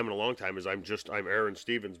first time in a long time is I'm Aaron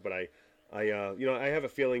Stevens, but I you know, I have a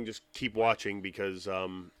feeling just keep watching because,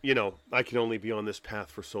 you know, I can only be on this path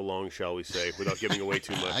for so long, shall we say, without giving away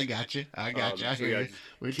too much. I got you. I hear so you. yeah,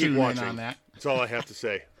 We're keep tuning watching. in on that. That's all I have to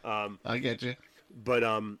say. I get you. But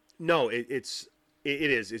no, it is.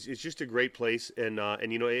 It's just a great place, and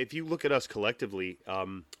you know, if you look at us collectively,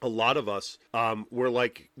 a lot of us, we're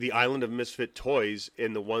like the island of misfit toys,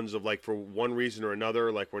 in the ones of like for one reason or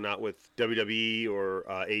another, like we're not with WWE or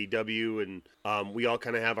AEW, and we all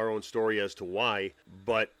kind of have our own story as to why.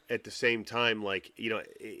 But at the same time, like you know,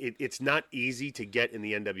 it's not easy to get in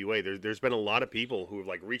the NWA. There's been a lot of people who have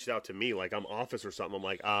like reached out to me, like I'm Office or something. I'm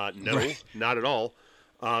like, no, Right. not at all.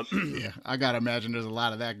 Yeah, I gotta imagine there's a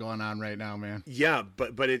lot of that going on right now, man. Yeah,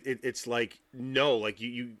 but it's like no, like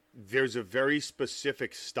you there's a very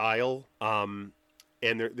specific style, and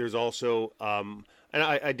there's also and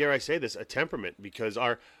I dare I say this, a temperament, because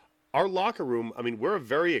our locker room, I mean, we're a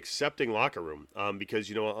very accepting locker room, because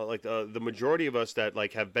you know, like the majority of us that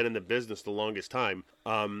like have been in the business the longest time,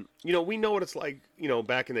 you know, we know what it's like, you know,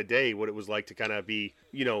 back in the day, what it was like to kind of be,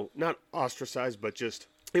 you know, not ostracized, but just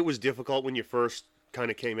it was difficult when you first kind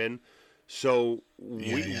of came in. So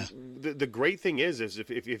Yeah. the great thing is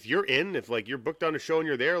if you're in, if like you're booked on a show and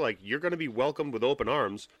you're there, like you're going to be welcomed with open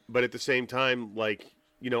arms. But at the same time, like,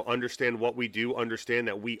 you know, understand what we do, understand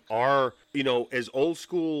that we are, you know, as old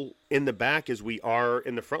school in the back as we are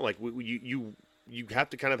in the front. Like you have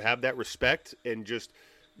to kind of have that respect and just,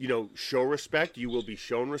 you know, show respect. You will be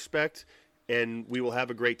shown respect. And we will have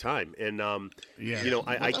a great time. And, Yeah, you know,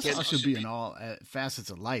 I that's can't. how it should be in all facets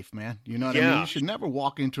of life, man. You know what I Yeah. mean? You should never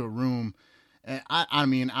walk into a room. I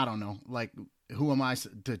mean, I don't know. Like, who am I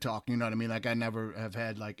to talk? You know what I mean? Like, I never have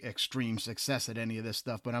had like extreme success at any of this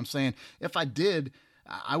stuff. But I'm saying, if I did,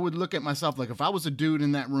 I would look at myself like if I was a dude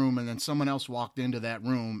in that room and then someone else walked into that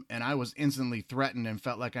room and I was instantly threatened and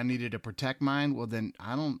felt like I needed to protect mine. Well, then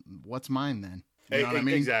what's mine then? You know what I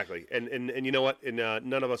mean? Exactly. And you know what? And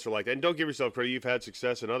none of us are like that. And don't give yourself credit. You've had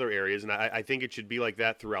success in other areas. And I think it should be like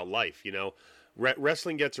that throughout life. You know,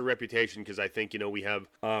 wrestling gets a reputation because I think, you know, we have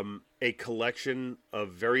a collection of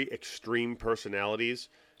very extreme personalities.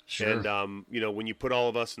 Sure. And, you know, when you put all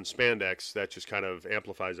of us in spandex, that just kind of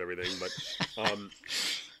amplifies everything. But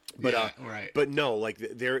But right. but no, like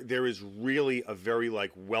there is really a very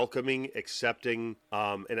like welcoming, accepting,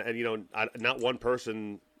 and you know, not one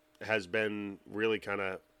person has been really kind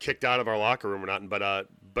of kicked out of our locker room or not.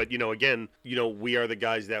 But you know, again, you know, we are the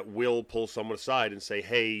guys that will pull someone aside and say,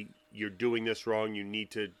 hey, you're doing this wrong. You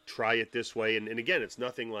need to try it this way. And again, it's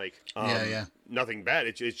nothing like nothing bad.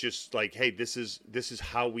 It's just like, hey, this is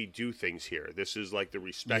how we do things here. This is like the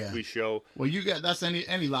respect we show. Well, that's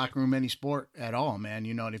any locker room, any sport at all, man.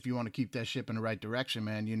 You know, and if you want to keep that ship in the right direction,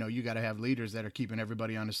 man, you know, you got to have leaders that are keeping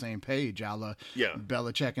everybody on the same page, a la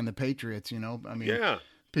Belichick and the Patriots. You know, I mean,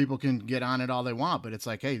 people can get on it all they want, but it's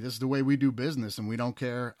like, hey, this is the way we do business, and we don't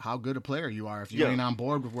care how good a player you are. If you ain't on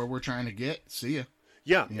board with where we're trying to get, see ya.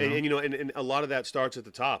 Yeah, and you know, and a lot of that starts at the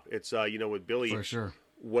top. It's you know, with Billy, for sure.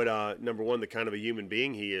 What number one, the kind of a human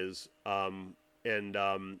being he is, and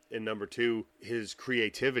number two, his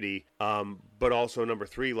creativity, but also number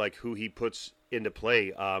three, like who he puts into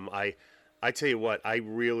play. I tell you what, I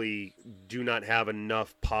really do not have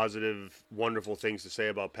enough positive, wonderful things to say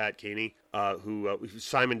about Pat Keeney, who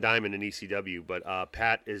Simon Diamond in ECW, but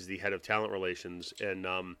Pat is the head of talent relations. And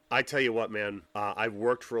I tell you what, man, I've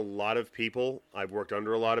worked for a lot of people. I've worked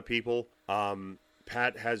under a lot of people.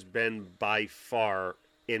 Pat has been by far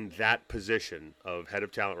in that position of head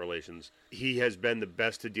of talent relations. He has been the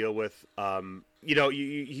best to deal with. You know,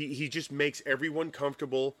 he just makes everyone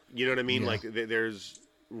comfortable. You know what I mean? Yeah. Like there's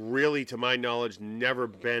really, to my knowledge, never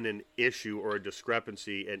been an issue or a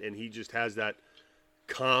discrepancy, and he just has that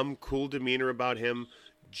calm, cool demeanor about him,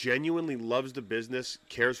 genuinely loves the business,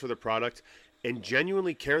 cares for the product, and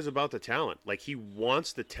genuinely cares about the talent. Like, he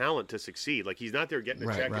wants the talent to succeed. Like, he's not there getting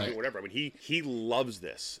a check or whatever. I mean, he loves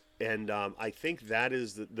this. And I think that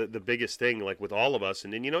is the biggest thing, like, with all of us.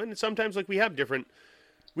 And you know, and sometimes, like, we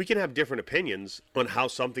can have different opinions on how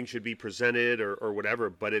something should be presented or whatever,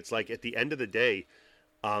 but it's like, at the end of the day,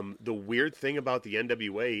 the weird thing about the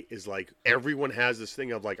NWA is, like, everyone has this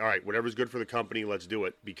thing of, like, all right, whatever's good for the company, let's do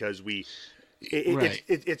it, because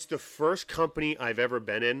it's the first company I've ever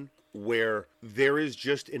been in where there is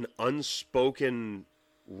just an unspoken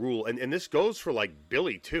rule, and this goes for, like,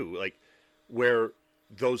 Billy too, like, where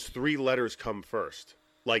those three letters come first,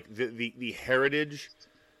 like the heritage,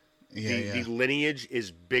 the lineage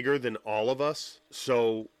is bigger than all of us,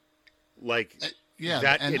 so, like.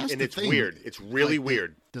 And it's thing. Weird. It's really like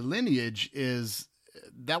weird. The lineage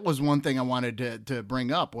that was one thing I wanted to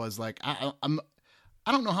bring up was, like, I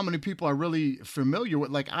don't know how many people are really familiar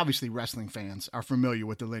with, like, obviously wrestling fans are familiar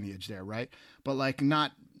with the lineage there, right? But, like,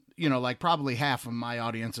 not, you know, like, probably half of my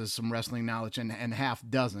audience has some wrestling knowledge and half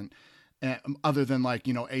doesn't. Other than, like,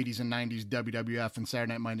 you know, 80s and 90s WWF and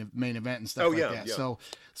Saturday Night Main Event and stuff that. Yeah.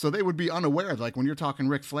 So they would be unaware. Like, when you're talking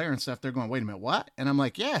Ric Flair and stuff, they're going, wait a minute, what? And I'm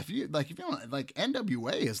like, yeah, if you don't, like,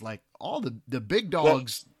 NWA is, like, all the big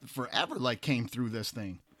dogs forever, like, came through this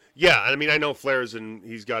thing. Yeah, I mean, I know Flair's and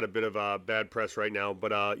he's got a bit of bad press right now,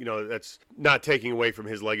 but you know, that's not taking away from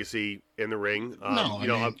his legacy in the ring.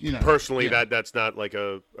 Personally, that's not like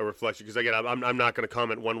a reflection, because again, I'm not going to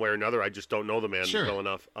comment one way or another. I just don't know the man well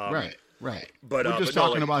enough. Right. But we're just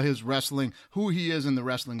talking about his wrestling, who he is in the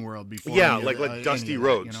wrestling world before. Yeah, like Dusty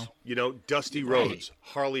Rhodes. You know, Dusty Rhodes,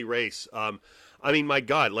 Harley Race. I mean, my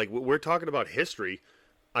God, like, we're talking about history.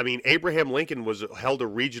 I mean, Abraham Lincoln held a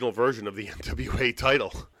regional version of the NWA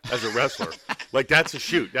title as a wrestler. Like, that's a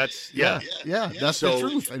shoot. That's that's the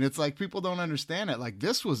truth. And it's like, people don't understand it. Like,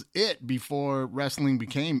 this was it before wrestling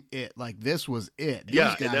became it. Like, this was it.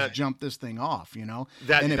 These guys jumped this thing off, you know?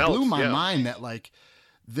 And it blew my mind that, like,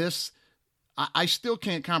 this, I still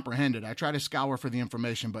can't comprehend it. I try to scour for the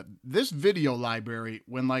information, but this video library,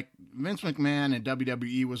 when, like, Vince McMahon and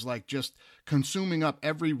WWE was, like, just consuming up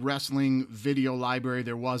every wrestling video library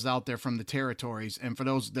there was out there from the territories. And for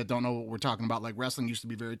those that don't know what we're talking about, like, wrestling used to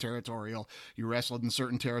be very territorial. You wrestled in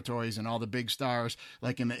certain territories, and all the big stars,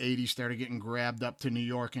 like in the 80s, started getting grabbed up to New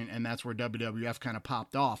York, and that's where WWF kind of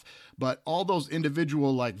popped off. But all those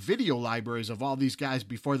individual, like, video libraries of all these guys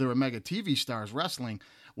before they were mega TV stars wrestling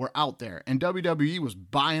were out there, and WWE was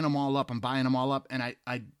buying them all up, and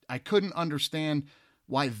I couldn't understand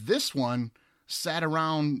why this one sat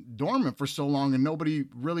around dormant for so long and nobody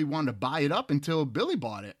really wanted to buy it up until Billy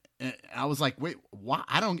bought it. And I was like, wait, why?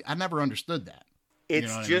 I never understood that.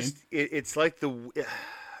 It's it's like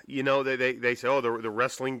you know, they say, oh, the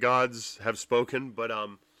wrestling gods have spoken, but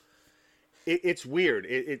it's weird.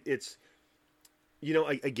 It's you know,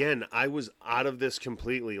 again, I was out of this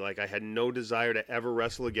completely. Like, I had no desire to ever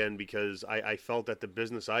wrestle again, because I felt that the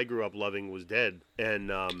business I grew up loving was dead.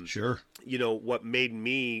 And, sure, you know, what made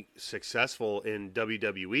me successful in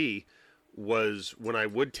WWE was when I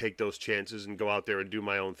would take those chances and go out there and do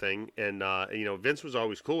my own thing. And, Vince was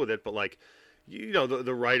always cool with it, but like,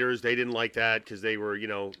 the writers, they didn't like that because they were,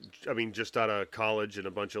 just out of college and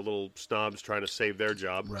a bunch of little snobs trying to save their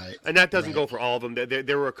job. Right. And that doesn't go for all of them.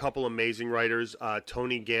 There were a couple amazing writers.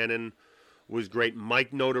 Tony Gannon was great.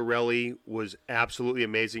 Mike Notarelli was absolutely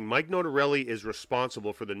amazing. Mike Notarelli is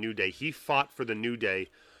responsible for the New Day. He fought for the New Day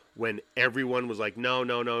when everyone was like, no,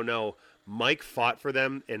 no, no, no. Mike fought for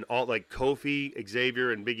them, and all like Kofi,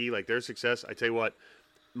 Xavier, and Big E, like their success. I tell you what,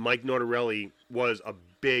 Mike Notarelli was a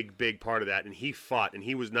big, big part of that, and he fought, and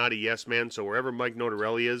he was not a yes man. So wherever Mike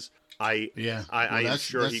Notarelli is, I'm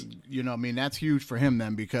sure that's huge for him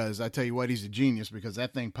then, because I tell you what, he's a genius, because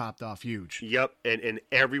that thing popped off huge. Yep, and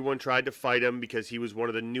everyone tried to fight him because he was one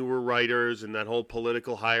of the newer writers and that whole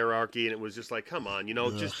political hierarchy, and it was just like, come on,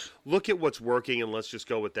 just look at what's working and let's just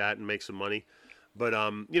go with that and make some money. But,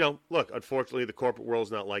 look, unfortunately, the corporate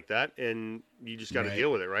world's not like that, and you just got to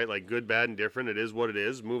deal with it, right? Like, good, bad, and different. It is what it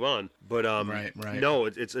is. Move on. But, no,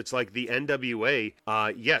 it's like the NWA.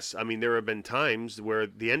 Yes, I mean, there have been times where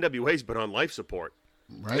the NWA's been on life support.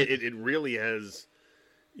 Right. It really has,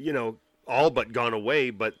 all but gone away.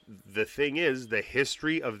 But the thing is, the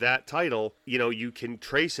history of that title, you can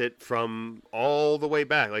trace it from all the way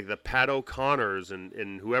back, like the Pat O'Connors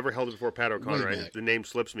and whoever held it before Pat O'Connor. Right? The name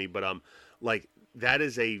slips me, but, that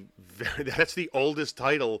is that's the oldest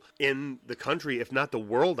title in the country, if not the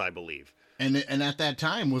world, I believe. And at that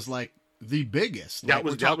time was like the biggest. That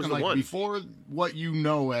was the one. Before what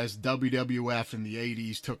as WWF in the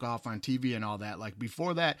 80s took off on TV and all that. Like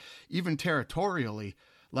before that, even territorially,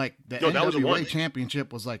 like the NWA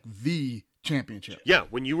championship was like the championship. Yeah,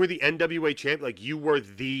 when you were the NWA champion, like you were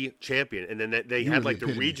the champion, and then they had like the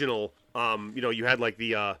regional. You had like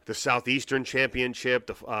the Southeastern Championship,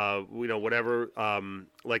 like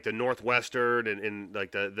the Northwestern and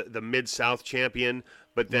like the Mid-South Champion.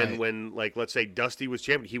 But then when, like, let's say Dusty was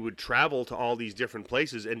champion, he would travel to all these different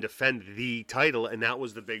places and defend the title, and that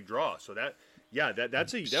was the big draw. So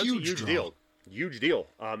that's a huge deal. Huge deal.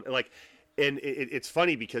 And it's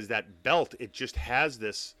funny because that belt, it just has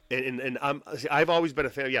this, and I've always been a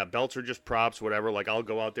fan. Yeah, belts are just props, whatever. Like, I'll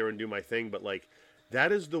go out there and do my thing, but like,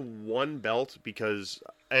 that is the one belt because,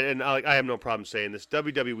 and I have no problem saying this,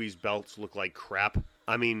 WWE's belts look like crap.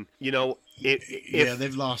 I mean,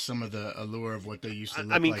 they've lost some of the allure of what they used to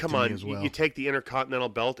look like. I mean, come on, as well. You take the Intercontinental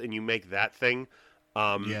belt and you make that thing.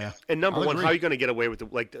 And number one, how are you going to get away with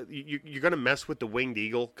you're going to mess with the Winged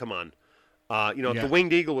Eagle? Come on. If the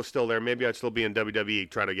Winged Eagle was still there, maybe I'd still be in WWE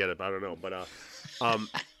trying to get it. I don't know, but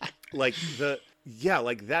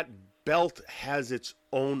that belt has its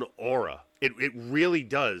own aura. It really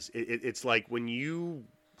does. It's like when you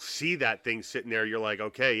see that thing sitting there, you're like,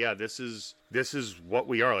 okay, yeah, this is what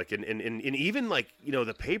we are. Like, and even like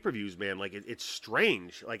the pay-per-views, man. Like it's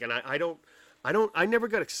strange. Like, and I never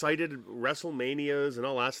got excited at WrestleManias and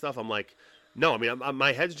all that stuff. I'm like, no, I mean,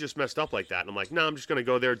 my head's just messed up like that. And I'm like, no, I'm just going to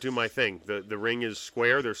go there, do my thing. The ring is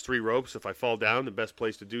square. There's 3 ropes. If I fall down, the best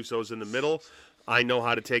place to do so is in the middle. I know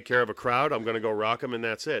how to take care of a crowd. I'm going to go rock them, and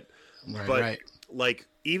that's it. But like,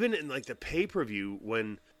 even in like the pay-per-view,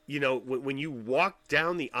 when when you walk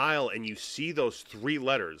down the aisle and you see those 3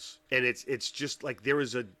 letters, and it's just like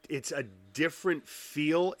it's a different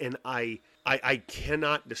feel, and I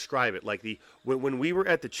cannot describe it. Like when we were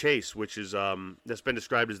at the Chase, which is that's been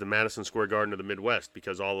described as the Madison Square Garden of the Midwest,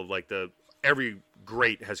 because all of like every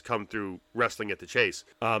great has come through wrestling at the Chase,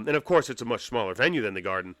 and of course it's a much smaller venue than the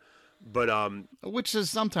Garden, but which is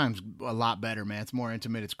sometimes a lot better, man. It's more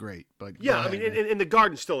intimate. It's great, but yeah, I mean, and the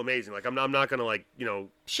Garden's still amazing. Like I'm not gonna like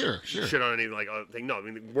sure shit on any like other thing. No, I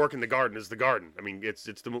mean, working the Garden is the Garden. I mean, it's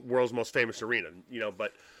the world's most famous arena,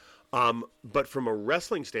 but from a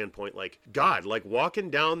wrestling standpoint, like, God, like walking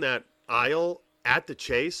down that aisle at the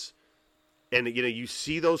Chase, and you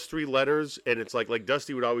see those 3 letters, and it's like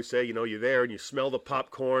Dusty would always say, you're there and you smell the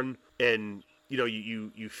popcorn, and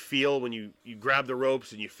you feel when you grab the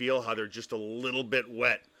ropes, and you feel how they're just a little bit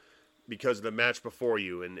wet because of the match before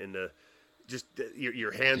you, and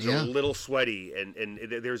your hands are a little sweaty, and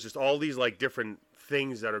there's just all these like different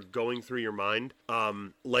things that are going through your mind.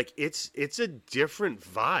 Like it's a different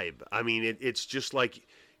vibe. I mean, it's just like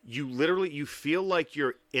you feel like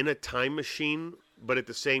you're in a time machine, but at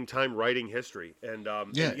the same time writing history. And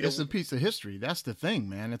it's a piece of history. That's the thing,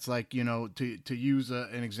 man. It's like, to use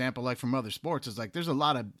an example like from other sports, it's like there's a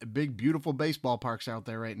lot of big, beautiful baseball parks out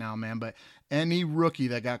there right now, man. But any rookie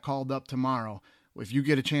that got called up tomorrow, if you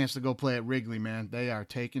get a chance to go play at Wrigley, man, they are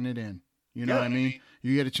taking it in. You know what I mean?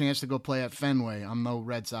 You get a chance to go play at Fenway. I'm no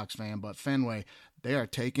Red Sox fan, but Fenway, they are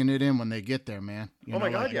taking it in when they get there, man. You Oh know,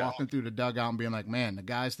 my God, like yeah. walking through the dugout and being like, man, the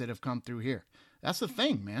guys that have come through here. That's the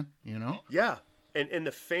thing, man, you know? Yeah. And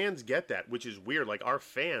the fans get that, which is weird. Like, our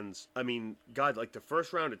fans, I mean, God, like the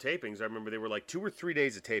first round of tapings, I remember they were like 2 or 3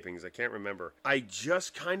 days of tapings. I can't remember. I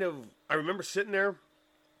remember sitting there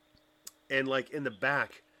and like in the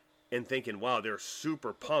back and thinking, wow, they're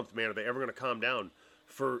super pumped, man. Are they ever going to calm down?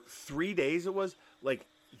 For 3 days it was, like,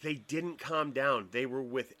 they didn't calm down. They were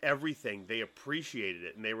with everything. They appreciated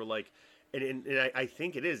it. And they were like, and I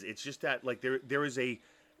think it is. It's just that, like, there is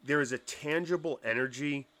a tangible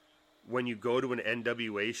energy when you go to an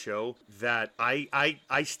NWA show that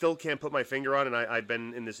I still can't put my finger on, and I've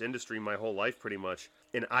been in this industry my whole life pretty much,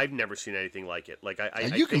 and I've never seen anything like it. Like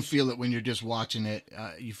You can feel it when you're just watching it.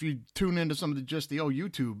 If you tune into some of the old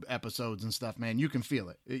YouTube episodes and stuff, man, you can feel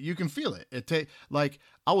it. You can feel it. Like,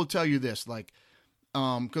 I will tell you this, like,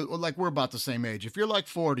 'cause, like, we're about the same age. If you're like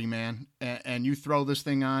 40, man, and you throw this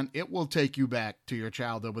thing on, it will take you back to your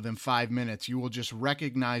childhood within 5 minutes. You will just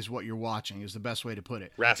recognize what you're watching, is the best way to put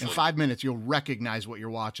it. Wrestling. In 5 minutes, you'll recognize what you're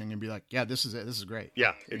watching and be like, yeah, this is it. This is great.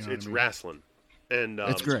 Yeah, You it's know what I mean? wrestling, and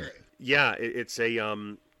It's great. Yeah, it's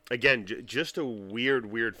a again just a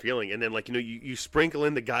weird feeling, and then, like, you know, you sprinkle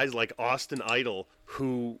in the guys like Austin Idol,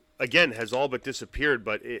 who again has all but disappeared,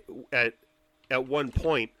 but at one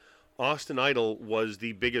point, Austin Idol was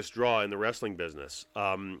the biggest draw in the wrestling business.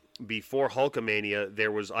 Before Hulkamania,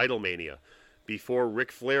 there was Idolmania. Before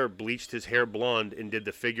Ric Flair bleached his hair blonde and did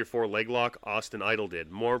the figure 4 leg lock, Austin Idol did.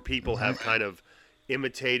 More people have kind of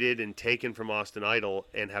imitated and taken from Austin Idol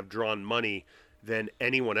and have drawn money than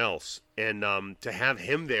anyone else. And to have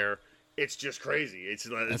him there, it's just crazy. It's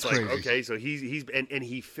like, crazy. okay, so he's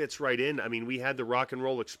he fits right in. I mean, we had the Rock and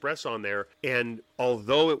Roll Express on there, and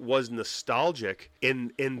although it was nostalgic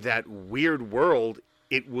in that weird world,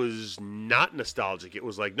 it was not nostalgic. It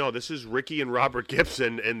was like, no, this is Ricky and Robert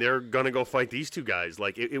Gibson, and they're gonna go fight these two guys.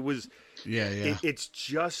 Like, it was, it's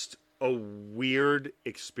just a weird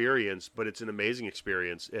experience, but it's an amazing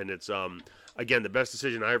experience, and it's again, the best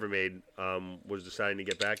decision I ever made was deciding to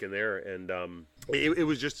get back in there, and it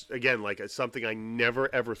was just, again, like something I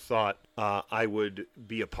never ever thought I would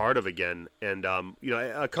be a part of again. And you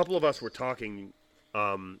know, a couple of us were talking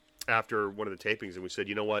after one of the tapings, and we said,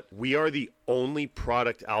 you know what, we are the only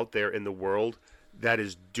product out there in the world that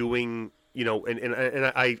is doing, you know,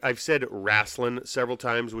 and I've said wrestling several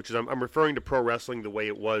times, which is I'm referring to pro wrestling the way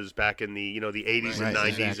it was back in the, you know, the 80s and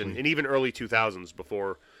 90s, exactly. and even early 2000s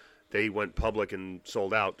before they went public and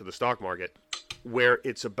sold out to the stock market, where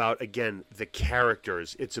it's about, again, the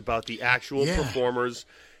characters. It's about the actual performers,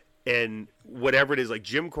 and whatever it is. Like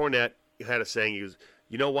Jim Cornette had a saying, he was,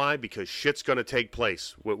 you know why? Because shit's going to take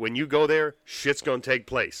place. When you go there, shit's going to take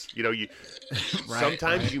place. You know,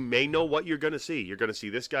 sometimes you may know what you're going to see. You're going to see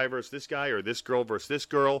this guy versus this guy, or this girl versus this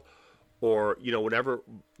girl, or, you know, whatever.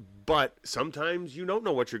 But sometimes you don't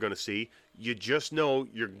know what you're going to see. You just know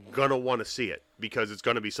you're going to want to see it because it's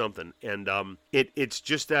going to be something. And it's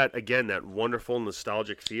just that, again, that wonderful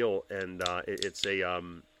nostalgic feel. And it's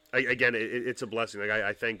a blessing. Like,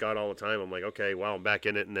 I thank God all the time. I'm like, okay, wow, I'm back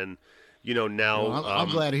in it. And then, you know, now Well, I'm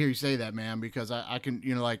glad to hear you say that, man, because I can,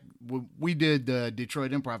 you know, like, we did the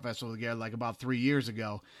Detroit Improv Festival together like about 3 years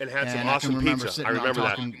ago, and had some and I can awesome remember pizza. sitting I remember down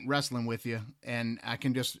that. talking wrestling with you, and I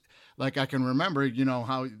can just, like, I can remember, you know,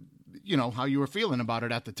 how you were feeling about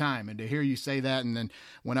it at the time, and to hear you say that, and then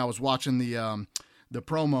when I was watching the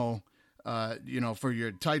promo, you know, for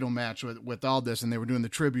your title match with all this, and they were doing the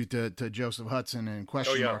tribute to Joseph Hudson and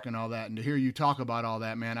Question Mark and all that, and to hear you talk about all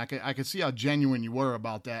that, man, I could see how genuine you were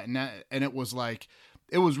about that, and it was like,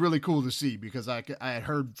 it was really cool to see, because I had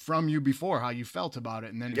heard from you before how you felt about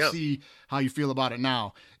it, and then to see how you feel about it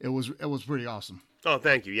now, it was pretty awesome. Oh,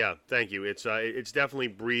 thank you. Yeah, thank you. It's definitely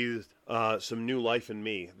breathed some new life in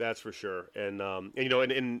me. That's for sure. And you know,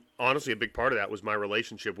 and honestly, a big part of that was my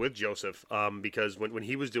relationship with Joseph. Because when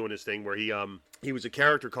he was doing his thing, where he was a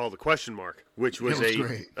character called the Question Mark, which was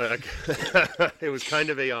great. It was kind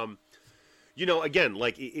of a you know, again,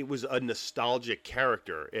 like it was a nostalgic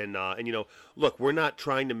character, and you know, look, we're not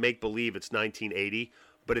trying to make believe it's 1980,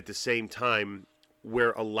 but at the same time,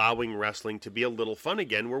 we're allowing wrestling to be a little fun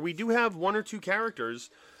again, where we do have one or two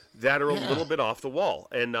characters that are a little bit off the wall.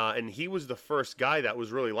 And he was the first guy that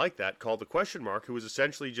was really like that, called the Question Mark, who was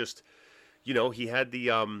essentially just, you know, he had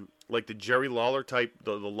the like the Jerry Lawler type,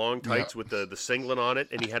 the long tights with the singlet on it,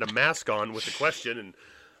 and he had a mask on with the question,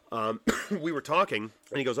 and we were talking,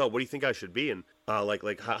 and he goes, oh, what do you think I should be? And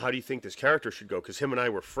like how do you think this character should go? Because him and I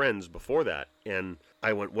were friends before that. And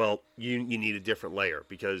I went, well, you need a different layer,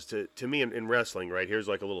 because to me in wrestling, right, here's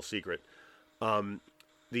like a little secret.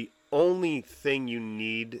 The only thing you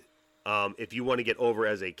need if you want to get over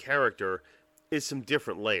as a character, is some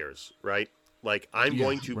different layers, right? Like I'm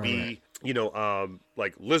going to be,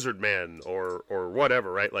 like Lizard Man or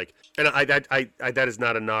whatever, right? Like, and I that is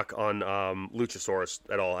not a knock on Luchasaurus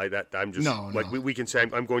at all. I'm just like we can say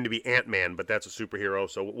I'm going to be Ant-Man, but that's a superhero,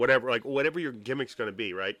 so whatever your gimmick's going to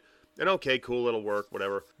be, right? And okay, cool, it'll work,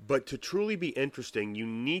 whatever. But to truly be interesting, you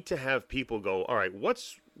need to have people go, all right,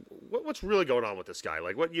 what's really going on with this guy?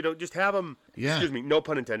 Like, just have him, excuse me, no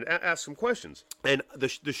pun intended, ask some questions. And the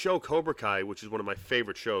show Cobra Kai, which is one of my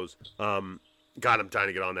favorite shows, God, I'm trying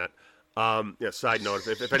to get on that. Side note,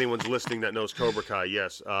 if anyone's listening that knows Cobra Kai,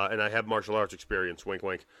 yes, and I have martial arts experience, wink,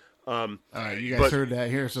 wink. All right, you guys heard that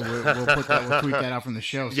here, so we'll tweet that out from the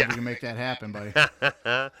show so we can make that happen, buddy.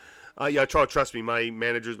 Trust me, my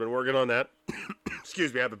manager's been working on that.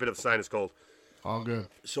 Excuse me, I have a bit of a sinus cold. All good.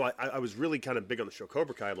 So I was really kind of big on the show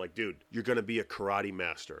Cobra Kai. I'm like, dude, you're going to be a karate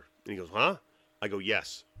master. And he goes, huh? I go,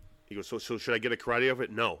 yes. He goes, so should I get a karate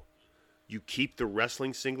outfit? No. You keep the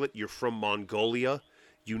wrestling singlet. You're from Mongolia.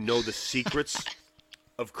 You know the secrets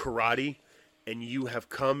of karate. And you have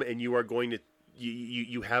come and you are going to,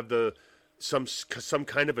 you have some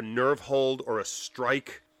kind of a nerve hold or a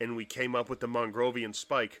strike. And we came up with the Mongrovian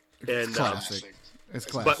spike. And, it's classic. It's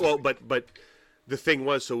classic. But the thing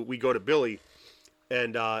was, so we go to Billy,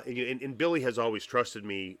 and Billy has always trusted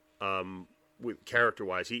me with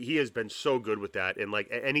character-wise. He has been so good with that, and like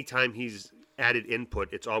anytime he's added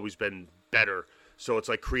input, it's always been better. So it's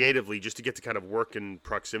like creatively, just to get to kind of work in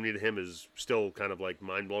proximity to him is still kind of like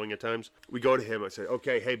mind-blowing at times. We go to him, I say,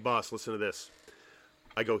 okay, hey boss, listen to this.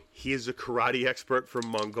 I go, he is a karate expert from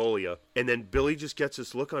Mongolia. And then Billy just gets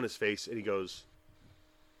this look on his face, and he goes,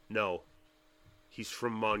 no, he's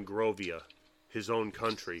from Monrovia, his own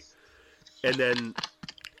country. And then,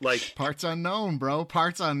 like... Parts unknown, bro.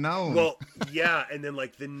 Parts unknown. Well, yeah, and then,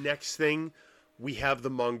 like, the next thing, we have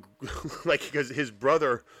the because his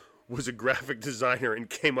brother was a graphic designer and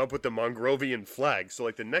came up with the Mongrovian flag. So,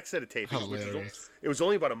 like, the next set of tapings, it was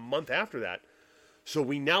only about a month after that. So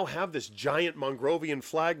we now have this giant Mongrovian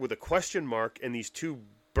flag with a question mark and these two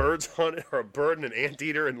birds on it, or a bird and an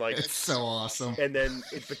anteater, and like it's so awesome. And then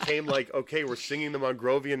it became like, okay, we're singing the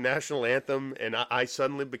Mongrovian national anthem, and I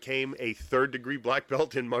suddenly became a 3rd degree black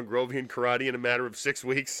belt in Mongrovian karate in a matter of 6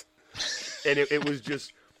 weeks. And it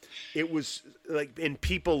was like, and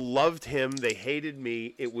people loved him, they hated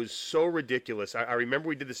me. It was so ridiculous. I remember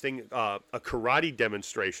we did this thing, a karate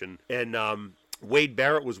demonstration, and Wade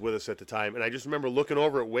Barrett was with us at the time, and I just remember looking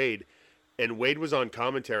over at Wade, and Wade was on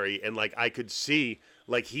commentary, and like I could see,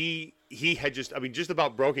 like he had just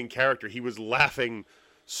about broken character. He was laughing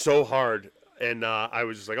so hard, and I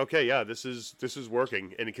was just like, okay, yeah, this is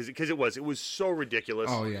working, and because it was so ridiculous.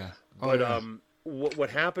 Oh yeah. But what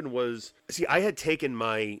happened was, see, I had taken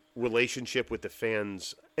my relationship with the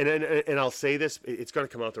fans, and I'll say this, it's going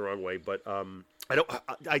to come out the wrong way, but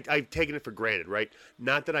I've taken it for granted, right?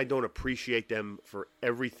 Not that I don't appreciate them for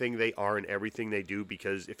everything they are and everything they do,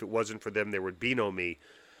 because if it wasn't for them, there would be no me.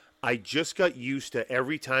 I just got used to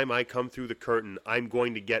every time I come through the curtain, I'm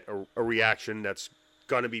going to get a reaction that's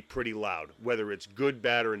going to be pretty loud, whether it's good,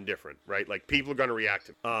 bad, or indifferent, right? Like, people are going to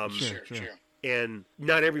react to Sure. And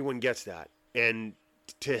not everyone gets that. And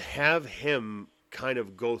to have him kind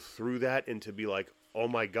of go through that and to be like, oh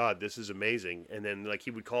my God, this is amazing. And then like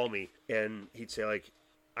he would call me and he'd say like,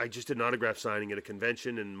 I just did an autograph signing at a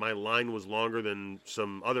convention and my line was longer than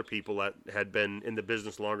some other people that had been in the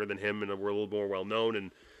business longer than him and were a little more well known.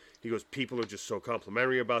 And he goes, people are just so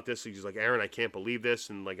complimentary about this. He's like, Aaron, I can't believe this.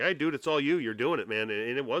 And like, hey dude, it's all you. You're doing it, man.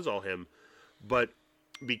 And it was all him. But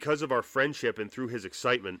because of our friendship and through his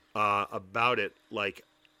excitement about it, like,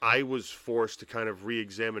 I was forced to kind of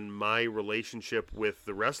re-examine my relationship with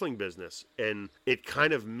the wrestling business, and it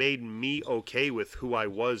kind of made me okay with who I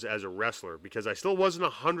was as a wrestler, because I still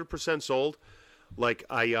wasn't 100% sold. Like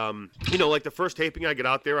I, like the first taping I get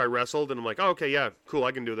out there, I wrestled and I'm like, oh, okay, yeah, cool.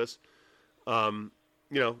 I can do this.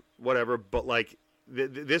 Whatever. But like,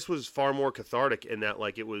 this was far more cathartic in that,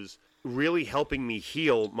 like, it was really helping me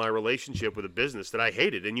heal my relationship with a business that I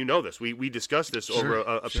hated. And you know this. We discussed this over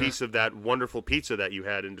a piece of that wonderful pizza that you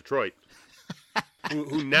had in Detroit.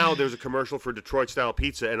 who now there's a commercial for Detroit-style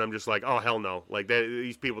pizza, and I'm just like, oh, hell no. Like,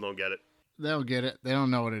 these people don't get it. They don't get it. They don't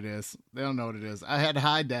know what it is. I had to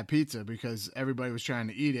hide that pizza because everybody was trying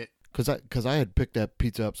to eat it. because I had picked that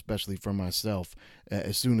pizza up specially for myself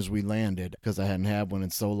as soon as we landed, because I hadn't had one in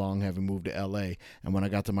so long, having moved to LA. And when I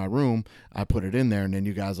got to my room, I put it in there, and then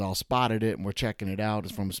you guys all spotted it, and we're checking it out.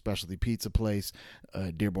 It's from a specialty pizza place,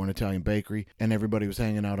 Dearborn Italian Bakery, and everybody was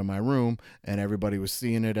hanging out in my room, and everybody was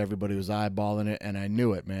seeing it, everybody was eyeballing it, and I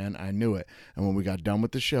knew it, man. I knew it. And when we got done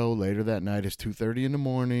with the show later that night, it's 2:30 in the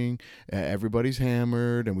morning, everybody's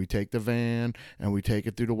hammered, and we take the van, and we take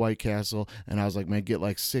it through the White Castle, and I was like, man, get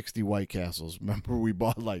like 60 White Castles. Remember, we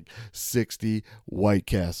bought like 60 White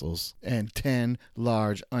Castles and 10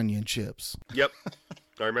 large onion chips. Yep.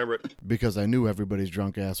 I remember it. Because I knew everybody's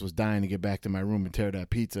drunk ass was dying to get back to my room and tear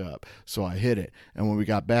that pizza up. So I hid it. And when we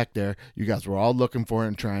got back there, you guys were all looking for it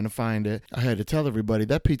and trying to find it. I had to tell everybody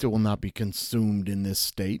that pizza will not be consumed in this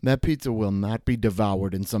state. That pizza will not be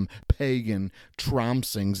devoured in some pagan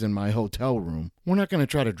tromsings in my hotel room. We're not going to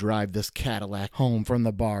try to drive this Cadillac home from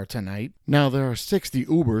the bar tonight. Now, there are 60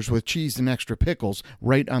 Ubers with cheese and extra pickles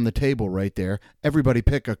right on the table right there. Everybody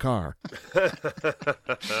pick a car.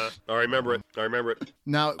 I remember it.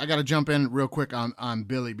 Now, I got to jump in real quick on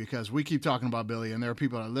Billy, because we keep talking about Billy, and there are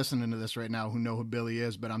people that are listening to this right now who know who Billy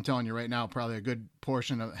is, but I'm telling you right now, probably a good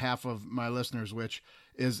portion of half of my listeners, which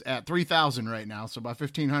is at 3,000 right now, so about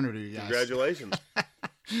 1,500 of you guys. Congratulations.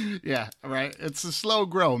 Yeah, right. It's a slow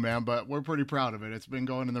grow, man, but we're pretty proud of it. It's been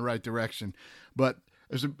going in the right direction. But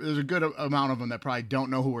there's a good amount of them that probably don't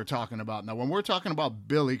know who we're talking about. Now, when we're talking about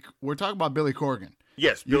Billy, we're talking about Billy Corgan.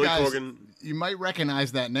 Yes, Billy Corgan. You might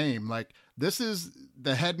recognize that name. Like, this is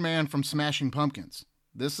the head man from Smashing Pumpkins.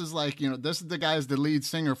 This is like, this is the guy's the lead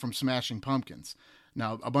singer from Smashing Pumpkins.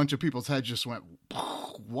 Now, a bunch of people's heads just went,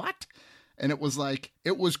 what? And it was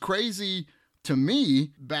crazy to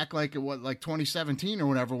me back like 2017 or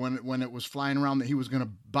whatever, when it was flying around that he was going to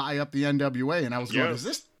buy up the NWA. And I was going, is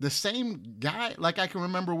this the same guy? Like, I can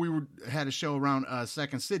remember we had a show around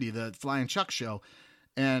Second City, the Flying Chuck show.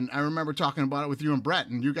 And I remember talking about it with you and Brett,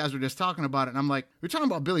 and you guys were just talking about it. And I'm like, you're talking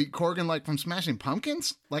about Billy Corgan, like from Smashing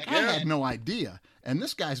Pumpkins? Like, yeah. I had no idea. And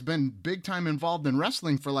this guy's been big time involved in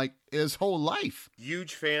wrestling for like his whole life.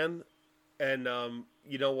 Huge fan. And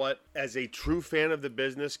you know what? As a true fan of the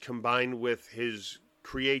business, combined with his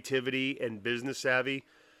creativity and business savvy,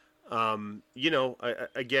 I'll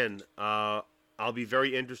be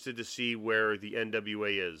very interested to see where the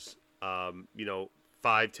NWA is.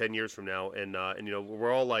 5-10 years from now, and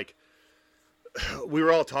we're all like, we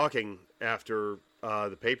were all talking after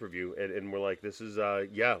the pay-per-view, and we're like, this is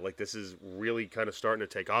this is really kind of starting to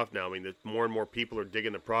take off now. I mean, more and more people are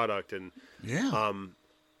digging the product, and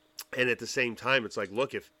and at the same time, it's like,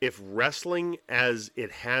 look, if wrestling as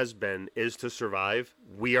it has been is to survive,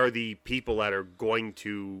 we are the people that are going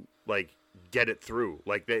to like get it through.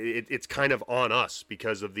 Like, it's kind of on us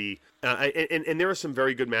because of the and there are some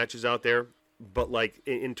very good matches out there. But like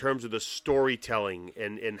in terms of the storytelling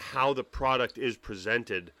and how the product is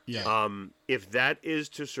presented, if that is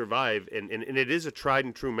to survive, and it is a tried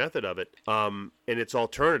and true method of it, and it's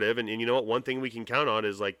alternative, and you know what, one thing we can count on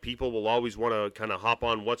is like people will always want to kind of hop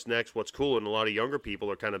on what's next, what's cool, and a lot of younger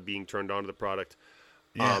people are kind of being turned on to the product.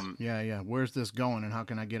 Yeah. Where's this going, and how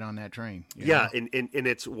can I get on that train? And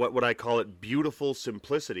it's what I call it, beautiful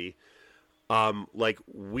simplicity. Like,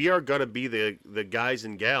 we are going to be the guys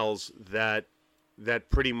and gals that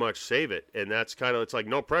pretty much save it. And that's kind of, it's like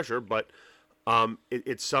no pressure, but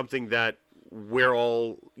it's something that we're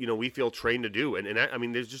all, we feel trained to do. And I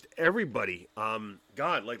mean, there's just everybody.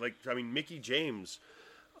 Mickey James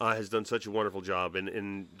has done such a wonderful job.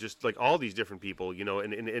 And just like all these different people,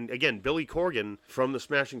 and again, Billy Corgan from the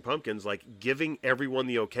Smashing Pumpkins, like giving everyone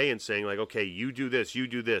the okay and saying like, okay, you do this,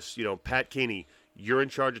 Pat Keeney, you're in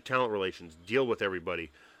charge of talent relations, deal with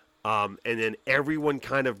everybody. And then everyone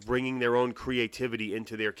kind of bringing their own creativity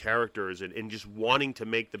into their characters and just wanting to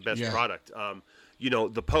make the best product.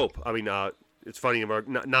 The Pope, I mean, it's funny,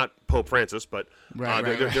 not Pope Francis, but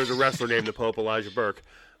there's a wrestler named the Pope, Elijah Burke.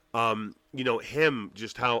 Him,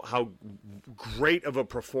 just how great of a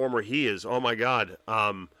performer he is. Oh my God.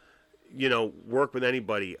 Work with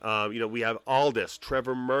anybody. We have Aldis,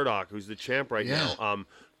 Trevor Murdoch, who's the champ right now.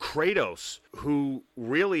 Kratos, who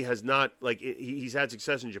really has not, like, he's had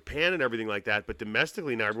success in Japan and everything like that, but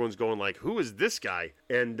domestically now everyone's going like, who is this guy?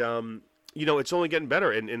 And, it's only getting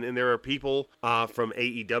better. And there are people from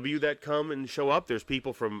AEW that come and show up. There's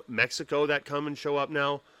people from Mexico that come and show up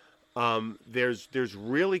now. There's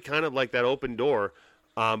really kind of like that open door.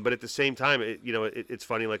 But at the same time, it's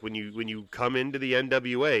funny, like when you come into the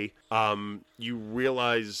NWA, you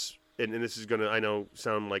realize, and this is going to, I know,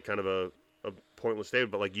 sound like kind of a pointless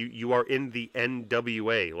statement, but like you are in the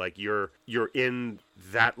NWA, like you're in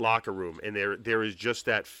that locker room, and there is just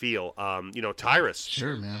that feel. Tyrus,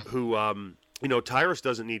 sure, man, who Tyrus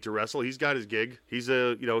doesn't need to wrestle. He's got his gig. He's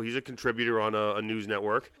a contributor on a news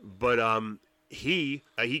network, but he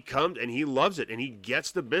comes and he loves it, and he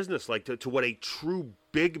gets the business like to what a true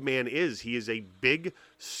big man is. He is a big,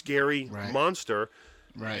 scary monster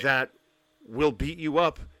that will beat you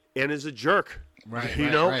up and is a jerk. Right.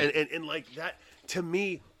 And like that, to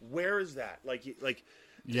me, where is that? Like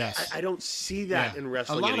yes, I don't see that in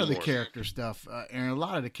wrestling anymore. A lot of the character stuff, Aaron, a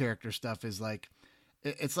lot of the character stuff is like,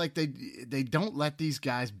 it's like they don't let these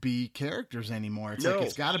guys be characters anymore. It's like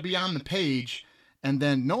it's got to be on the page. And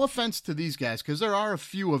then, no offense to these guys, because there are a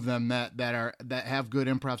few of them that have good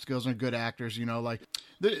improv skills and are good actors. Like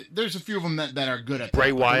there's a few of them that are good at that.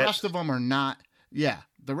 Bray Wyatt. The rest of them are not. Yeah,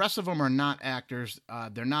 the rest of them are not actors.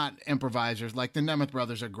 They're not improvisers. Like the Nemeth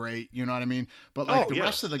brothers are great. You know what I mean? But like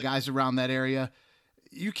rest of the guys around that area,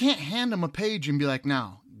 you can't hand them a page and be like,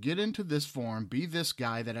 now get into this form, be this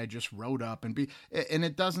guy that I just wrote up, and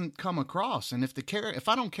it doesn't come across. And if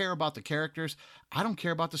I don't care about the characters, I don't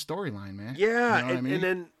care about the storyline, man. Yeah, you know what I mean? And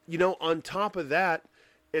then on top of that,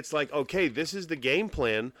 it's like, okay, this is the game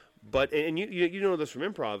plan, but and you know this from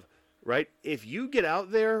improv, right? If you get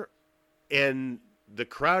out there and the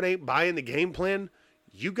crowd ain't buying the game plan,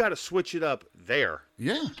 you got to switch it up there.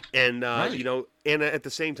 Yeah. And, and at the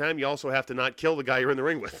same time, you also have to not kill the guy you're in the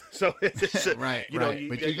ring with. So it's right.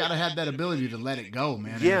 But you got to have that ability to let it go,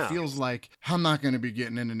 man. Yeah. And it feels like I'm not going to be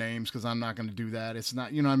getting into names because I'm not going to do that. It's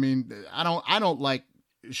not, you know what I mean? I don't like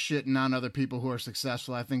shitting on other people who are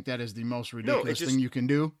successful. I think that is the most ridiculous thing you can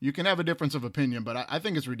do. You can have a difference of opinion, but I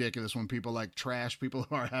think it's ridiculous when people like trash people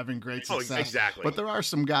who are having great success. Oh, exactly. But there are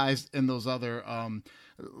some guys in those other,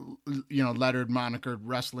 lettered, monikered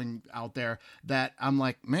wrestling out there that I'm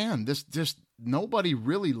like, man, this just nobody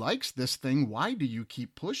really likes this thing. Why do you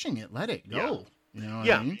keep pushing it? Let it go. Yeah. You know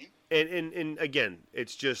what I mean? And again,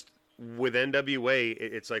 it's just with NWA,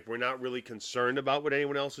 it's like we're not really concerned about what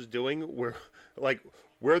anyone else is doing.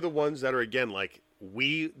 We're the ones that are, again, like,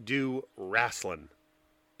 we do wrestling.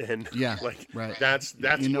 And that's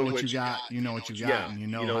you know what you got, and you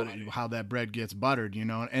know how that bread gets buttered,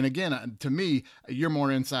 And again, to me, you're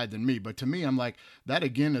more inside than me, but to me, I'm like, that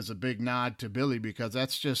again is a big nod to Billy, because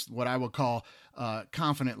that's just what I would call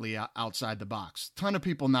confidently outside the box. Ton of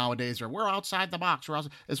people nowadays we're outside the box.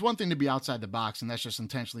 It's one thing to be outside the box, and that's just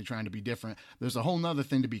intentionally trying to be different. There's a whole nother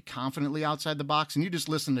thing to be confidently outside the box, and you just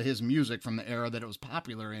listen to his music from the era that it was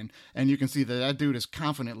popular in, and you can see that dude is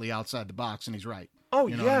confidently outside the box, and he's right. Oh,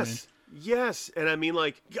 yes. Yes. And I mean,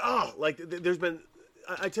 there's been,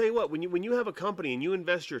 I tell you what, when you have a company and you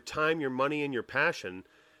invest your time, your money, and your passion,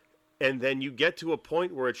 and then you get to a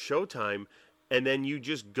point where it's showtime, and then you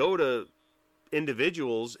just go to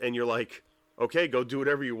individuals and you're like, okay, go do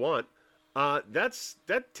whatever you want.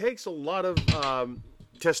 That takes a lot of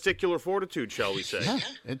testicular fortitude, shall we say. Yeah,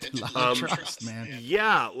 it's a lot of trust, man.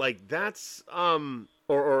 Yeah, like that's, or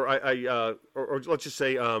let's just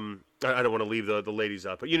say, I don't want to leave the ladies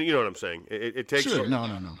out, but you know what I'm saying. It takes a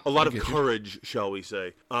lot of courage, shall we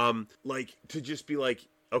say, like to just be like,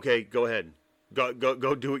 okay, go ahead, go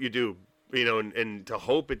do what you do, and to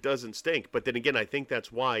hope it doesn't stink. But then again, I think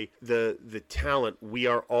that's why the talent, we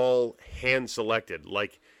are all hand selected.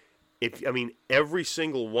 Like, every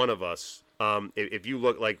single one of us, if you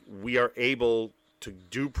look, like, we are able to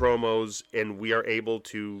do promos and we are able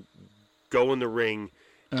to go in the ring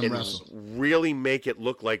and really make it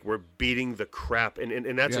look like we're beating the crap.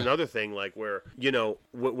 And that's another thing, like, where,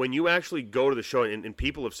 when you actually go to the show, and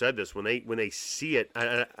people have said this, when they see it,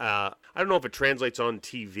 I don't know if it translates on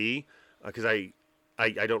TV, because I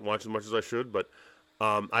don't watch as much as I should, but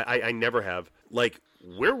I never have. Like,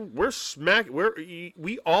 we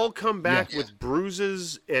all come back with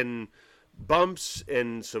bruises and bumps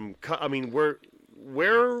and some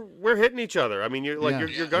we're hitting each other. I mean, you're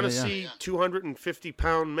going to see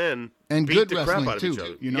 250-pound men and beat good the wrestling crap out too. of each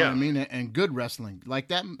other. You know what I mean? And good wrestling, like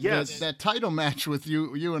that. Yes. That title match with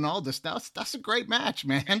you and Aldis. That's a great match,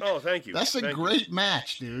 man. Oh, thank you. That's a great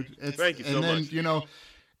match, dude. Thank you so much.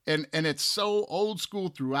 And it's so old school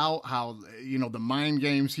throughout, how the mind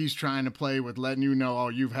games he's trying to play with letting you know, oh,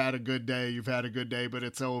 you've had a good day, but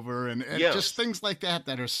it's over, and just things like that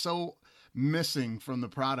are so missing from the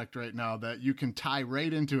product right now that you can tie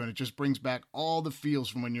right into, and it just brings back all the feels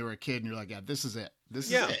from when you were a kid and you're like, yeah, this is it. This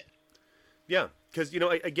is it. Yeah, because,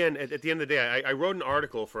 again, at the end of the day, I wrote an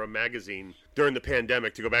article for a magazine during the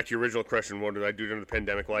pandemic. To go back to your original question, what did I do during the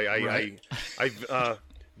pandemic? Well, I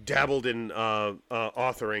dabbled in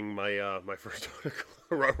authoring my first article.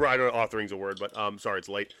 I don't know, authoring's a word, but sorry, it's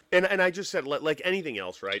late. And I just said, like anything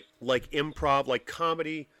else, right? Like improv, like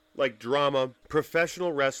comedy, like drama,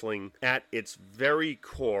 professional wrestling at its very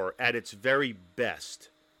core, at its very best.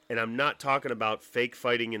 And I'm not talking about fake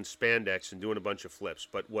fighting in spandex and doing a bunch of flips,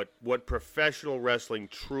 but what professional wrestling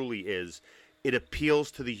truly is, it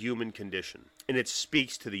appeals to the human condition, and it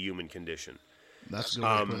speaks to the human condition. That's a good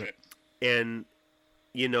way to put it. And,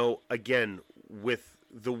 you know, again, with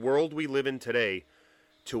the world we live in today,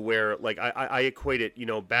 to where, like, I equate it, you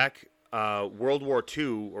know, back World War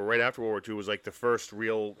II, or right after World War II, was like the first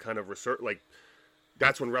real kind of research, like,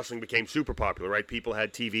 that's when wrestling became super popular, right? People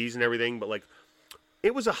had TVs and everything, but, like,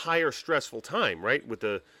 it was a higher stressful time, right? With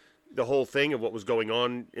the whole thing of what was going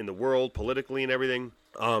on in the world politically and everything.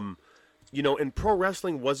 You know, and pro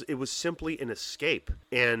wrestling was simply an escape.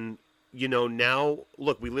 And, you know, now,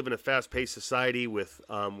 look, we live in a fast-paced society with,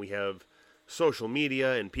 we have social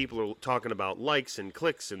media and people are talking about likes and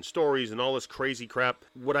clicks and stories and all this crazy crap.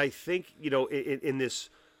 What I think, you know, in this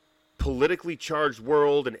politically charged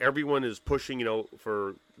world, and everyone is pushing, you know,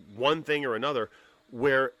 for one thing or another,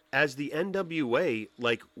 where as the NWA,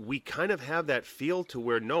 like, we kind of have that feel to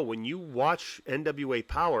where, no, when you watch NWA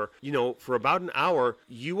Power, you know, for about an hour,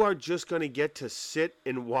 you are just going to get to sit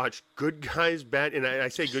and watch good guys, bad, and I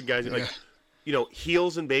say good guys, like, you know,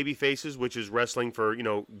 heels and baby faces, which is wrestling for, you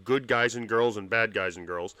know, good guys and girls and bad guys and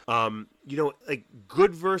girls. You know, like,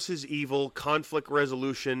 good versus evil, conflict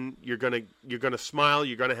resolution. You're gonna smile.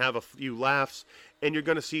 You're gonna have a few laughs, and you're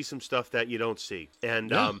gonna see some stuff that you don't see.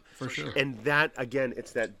 And for sure. And that, again,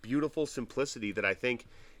 it's that beautiful simplicity that I think,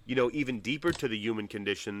 you know, even deeper to the human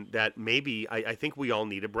condition, that maybe I think we all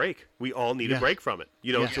need a break. We all need a break from it.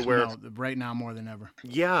 You know, to where right now more than ever.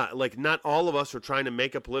 Yeah, like, not all of us are trying to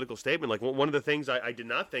make a political statement. Like, one of the things I did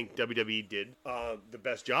not think WWE did the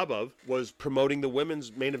best job of was promoting the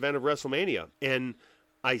women's main event of WrestleMania. And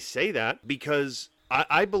I say that because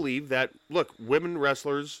I believe that, look, women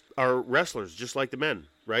wrestlers are wrestlers just like the men,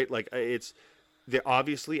 right? Like, they're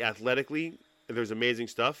obviously athletically, there's amazing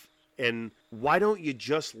stuff. And why don't you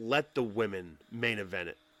just let the women main event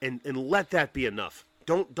it and let that be enough?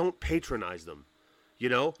 Don't patronize them, you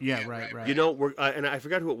know? Yeah, right. You know, and I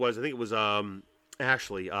forgot who it was. I think it was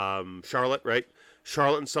Ashley, Charlotte, right?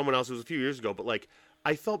 Charlotte and someone else. It was a few years ago, but, like,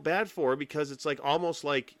 I felt bad for her because it's like almost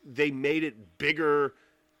like they made it bigger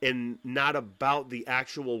and not about the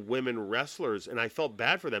actual women wrestlers. And I felt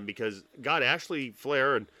bad for them because, God, Ashley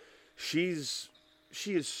Flair, and she is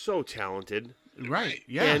so talented. Right.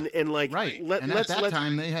 Yeah. And like, right. And at that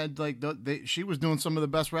time they had, like, she was doing some of the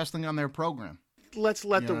best wrestling on their program. Let's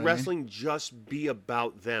let the wrestling just be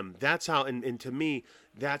about them. That's how, and to me,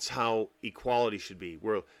 that's how equality should be.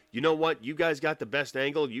 Where, you know what, you guys got the best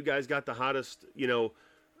angle, you guys got the hottest, you know,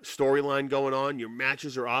 storyline going on. Your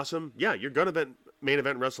matches are awesome. Yeah, you're gonna main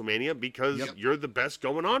event WrestleMania because you're the best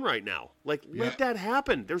going on right now. Like, let that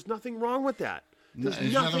happen. There's nothing wrong with that.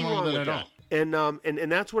 There's nothing wrong with that at all.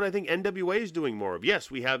 And that's what I think NWA is doing more of.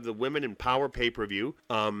 Yes, we have the Women in Power pay-per-view,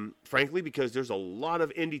 frankly, because there's a lot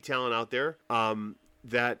of indie talent out there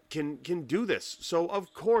that can do this. So,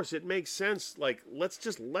 of course, it makes sense. Like, let's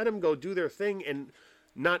just let them go do their thing and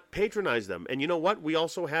not patronize them. And you know what? We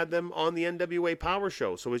also had them on the NWA Power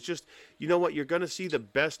Show. So it's just, you know what? You're going to see the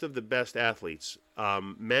best of the best athletes,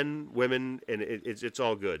 men, women, and it's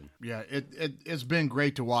all good. Yeah, it's been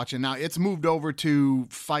great to watch. And now it's moved over to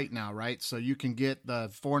Fight now, right? So you can get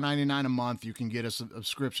the $4.99 a month. You can get a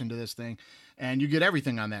subscription to this thing, and you get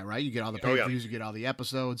everything on that, right? You get all the pay-per-views, you get all the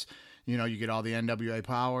episodes, you know, you get all the NWA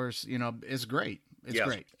Powers. You know, it's great. It's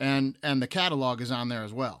great. And the catalog is on there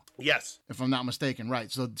as well. Yes. If I'm not mistaken,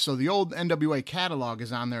 right. So the old NWA catalog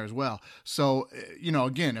is on there as well. So, you know,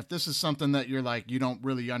 again, if this is something that you're like, you don't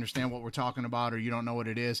really understand what we're talking about or you don't know what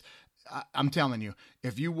it is, I'm telling you,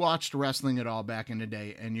 if you watched wrestling at all back in the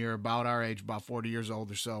day and you're about our age, about 40 years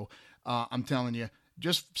old or so, I'm telling you,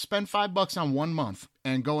 just spend $5 on 1 month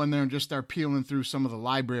and go in there and just start peeling through some of the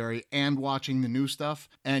library and watching the new stuff.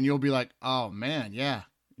 And you'll be like, oh, man, yeah.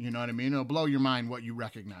 You know what I mean? It'll blow your mind what you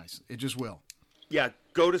recognize. It just will. Yeah,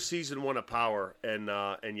 go to season 1 of Power, and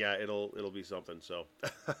yeah, it'll be something. So,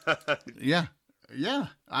 yeah.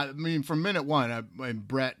 I mean, from minute one, when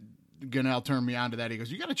Brett Gunnell turned me on to that, he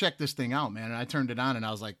goes, "You got to check this thing out, man." And I turned it on, and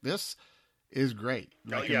I was like, "This is great!"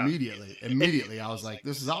 Like immediately, I was like,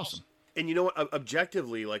 "This is awesome." And you know what?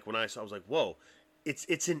 Objectively, like when I saw, I was like, "Whoa,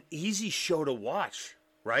 it's an easy show to watch."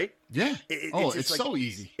 right? Yeah. It's it's just so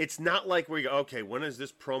easy. It's not like we go, okay, when is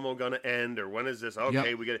this promo gonna end, or when is this? Okay,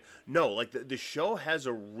 Yep. we get it. No, like the show has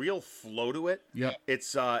a real flow to it. Yep.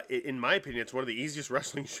 It's in my opinion, it's one of the easiest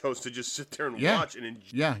wrestling shows to just sit there and Yeah. watch and enjoy.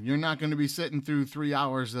 Yeah, you're not going to be sitting through 3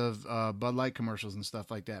 hours of Bud Light commercials and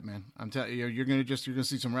stuff like that, man. I'm telling you, you're going to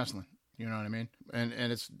see some wrestling. You know what I mean? And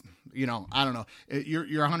it's, I don't know.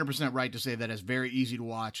 You're 100% right to say that it's very easy to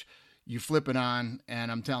watch. You flip it on,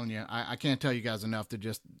 and I'm telling you, I can't tell you guys enough to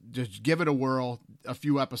just give it a whirl, a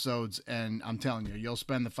few episodes, and I'm telling you, you'll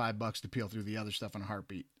spend the $5 to peel through the other stuff in a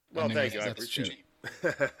heartbeat. Well, thank you. I appreciate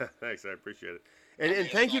it. Thanks, I appreciate it. And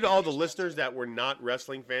thank you to all the listeners that were not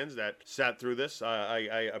wrestling fans that sat through this.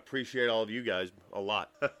 I appreciate all of you guys a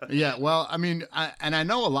lot. Yeah, well, I mean, I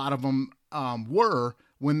know a lot of them were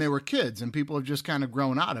when they were kids, and people have just kind of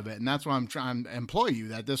grown out of it, and that's why I'm trying to employ you,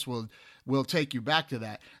 that this will take you back to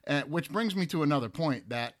that. Which brings me to another point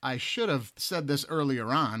that I should have said this earlier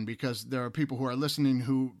on, because there are people who are listening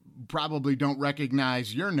who probably don't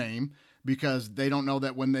recognize your name because they don't know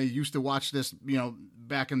that when they used to watch this,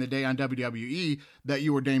 back in the day on WWE, that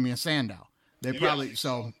you were Damian Sandow. They probably,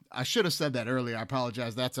 so I should have said that earlier. I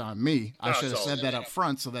apologize. That's on me. I should have said that up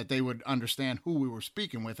front so that they would understand who we were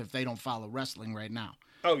speaking with if they don't follow wrestling right now.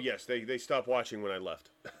 Oh, yes. They stopped watching when I left.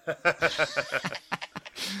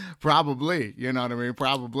 Probably, you know what I mean?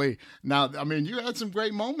 Probably. Now, I mean, you had some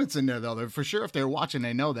great moments in there, though. For sure, if they're watching,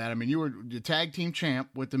 they know that. I mean, you were the tag team champ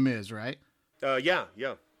with The Miz, right? Yeah.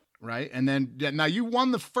 Right? And then, now you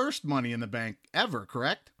won the first Money in the Bank ever,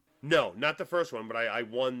 correct? No, not the first one, but I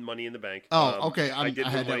won Money in the Bank. Oh, okay. I did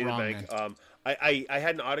win Money in the Bank. Then. I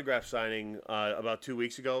had an autograph signing about 2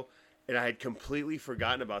 weeks ago, and I had completely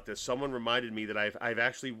forgotten about this. Someone reminded me that I've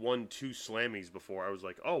actually won 2 Slammies before. I was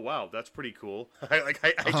like, oh wow, that's pretty cool. I just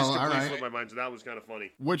completely slipped my mind, so that was kind of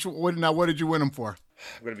funny. What did you win them for?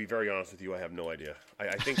 I'm going to be very honest with you. I have no idea.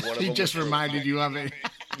 I think one of them he just reminded you of it.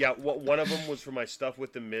 Yeah, one of them was for my stuff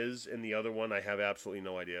with The Miz, and the other one I have absolutely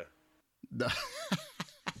no idea.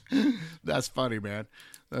 That's funny, man.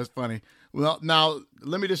 That's funny. Well, now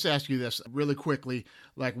let me just ask you this really quickly.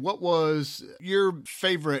 Like, what was your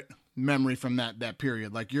favorite memory from that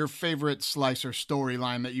period? Like your favorite slice or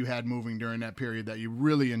storyline that you had moving during that period that you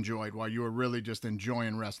really enjoyed while you were really just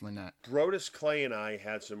enjoying wrestling that? Brodus Clay and I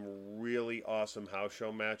had some really awesome house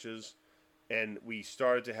show matches, and we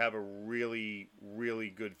started to have a really, really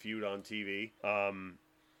good feud on TV.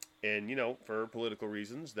 And, for political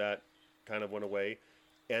reasons, that kind of went away.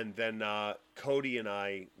 And then Cody and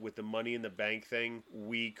I, with the Money in the Bank thing,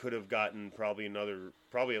 we could have gotten probably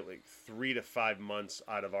like 3 to 5 months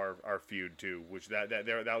out of our feud too, which that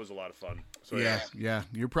was a lot of fun. So yeah,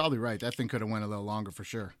 you're probably right. That thing could have went a little longer for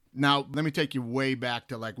sure. Now, let me take you way back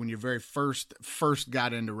to like when you very first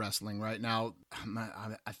got into wrestling. Right now,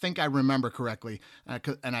 I think I remember correctly,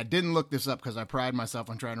 and I didn't look this up because I pride myself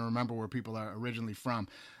on trying to remember where people are originally from.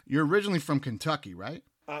 You're originally from Kentucky, right?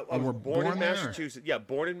 I was born in Massachusetts. Yeah,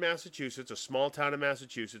 born in Massachusetts, a small town in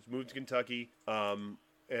Massachusetts. Moved to Kentucky, and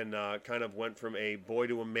kind of went from a boy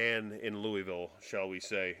to a man in Louisville, shall we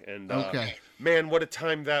say? And okay, man, what a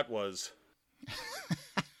time that was!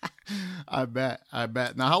 I bet.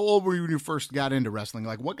 Now, how old were you when you first got into wrestling?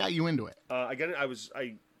 Like, what got you into it? I was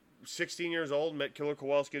 16 years old. Met Killer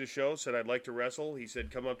Kowalski at a show. Said I'd like to wrestle. He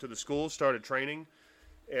said come up to the school. Started training.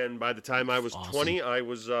 And by the time I was 20, I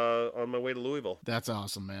was on my way to Louisville. That's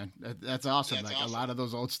awesome, man. That's awesome. That's awesome. A lot of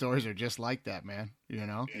those old stories are just like that, man.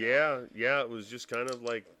 Yeah. It was just kind of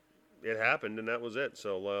like it happened, and that was it.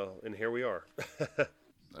 So, and here we are.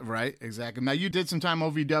 Right, exactly. Now, you did some time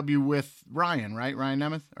OVW with Ryan, right? Ryan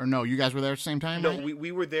Nemeth? Or no, you guys were there at the same time? No, right?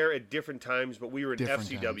 we were there at different times, but we were in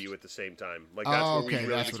FCW at the same time. Like, that's where we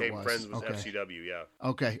really became friends was FCW, yeah.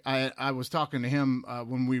 Okay. I was talking to him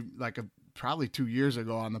when we, probably 2 years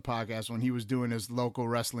ago on the podcast when he was doing his local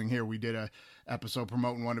wrestling here. We did a episode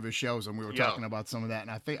promoting one of his shows, and we were talking about some of that.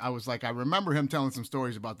 And I remember him telling some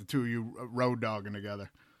stories about the two of you road dogging together.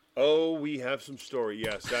 Oh, we have some story.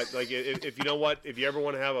 Yes, that if you know what, if you ever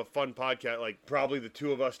want to have a fun podcast, like probably the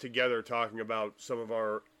two of us together talking about some of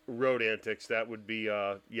our road antics, that would be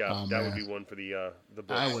would be one for the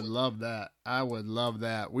books. I would love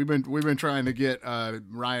that. We've been trying to get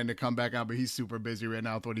Ryan to come back out, but he's super busy right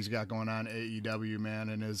now with what he's got going on at AEW, man,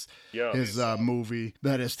 and his movie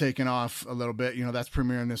that has taken off a little bit. That's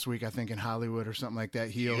premiering this week, I think, in Hollywood or something like that.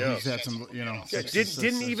 He's had some,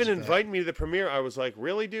 didn't even invite me to the premiere. I was like,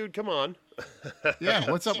 really, dude? Come on. Yeah,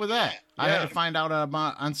 what's up with that? I had to find out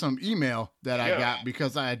on some email that I got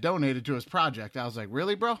because I had donated to his project. I was like,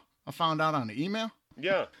 really, bro? I found out on the email?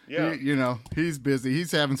 Yeah, yeah. You know, he's busy.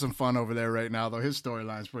 He's having some fun over there right now, though. His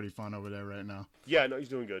storyline's pretty fun over there right now. Yeah, no, he's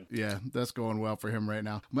doing good. Yeah, that's going well for him right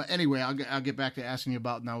now. But anyway, I'll get back to asking you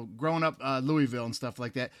about now growing up Louisville and stuff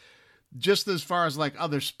like that. Just as far as like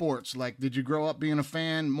other sports, like did you grow up being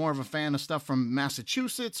more of a fan of stuff from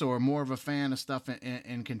Massachusetts, or more of a fan of stuff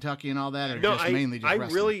in Kentucky and all that, or No, mainly just I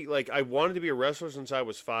wrestling? really I wanted to be a wrestler since I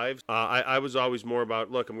was 5. I was always more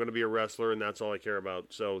about, look, I'm going to be a wrestler, and that's all I care about.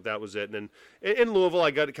 So that was it. And then in Louisville,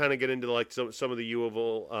 I got to kind of get into like some of the U of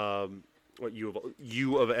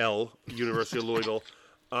L, University of Louisville,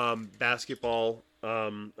 basketball.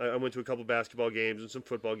 I went to a couple basketball games and some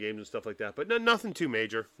football games and stuff like that, but nothing too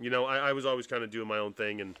major. You know, I was always kind of doing my own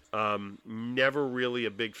thing, and never really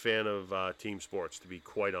a big fan of team sports, to be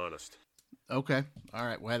quite honest. Okay, all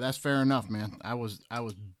right. Well, that's fair enough, man. I was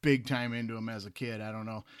big time into them as a kid. I don't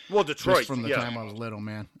know. Well, Detroit, just from the yeah. time I was little,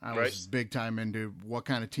 man. I was big time into what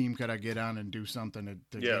kind of team could I get on and do something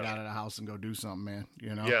to get out of the house and go do something, man.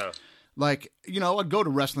 You know. Yeah. Like, you know, I'd go to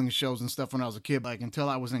wrestling shows and stuff when I was a kid, like until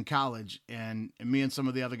I was in college, and me and some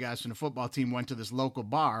of the other guys from the football team went to this local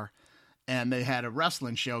bar, and they had a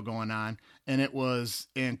wrestling show going on, and it was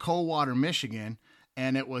in Coldwater, Michigan,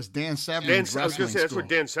 and it was Dan Severn's wrestling I was going to say, that's school. where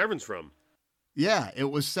Dan Severn's from. Yeah,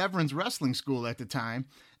 it was Severn's wrestling school at the time.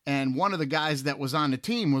 And one of the guys that was on the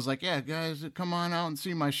team was like, yeah, guys, come on out and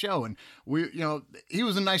see my show. And he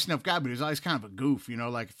was a nice enough guy, but he was always kind of a goof, you know,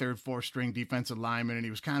 like third, fourth string defensive lineman. And he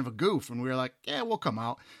was kind of a goof. And we were like, yeah, we'll come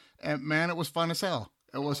out. And man, it was fun as hell.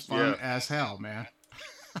 It was fun as hell, man.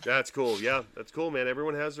 That's cool. Yeah, that's cool, man.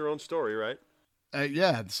 Everyone has their own story, right?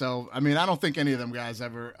 Yeah, so, I mean, I don't think any of them guys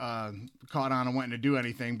ever caught on and went to do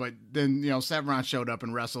anything, but then, you know, Severon showed up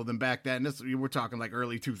and wrestled, and back then, we're talking like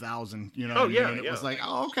early 2000, you know what I mean? It was like,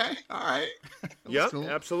 oh, okay, all right. Yeah, cool.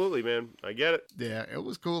 Absolutely, man. I get it. Yeah, it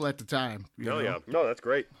was cool at the time. Yeah. No, that's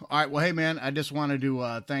great. All right, well, hey, man, I just wanted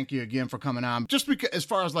to thank you again for coming on. Just because, as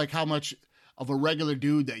far as like how much of a regular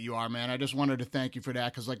dude that you are, man, I just wanted to thank you for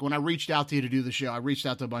that, because like when I reached out to you to do the show, I reached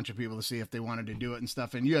out to a bunch of people to see if they wanted to do it and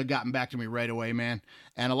stuff, and you had gotten back to me right away, man.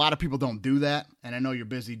 And a lot of people don't do that, and I know you're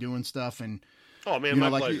busy doing stuff, and oh man, you know,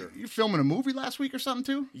 my like pleasure. You're filming a movie last week or something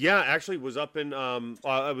too? Yeah, actually was up in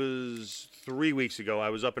I was 3 weeks ago.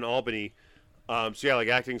 I was up in Albany. So yeah, like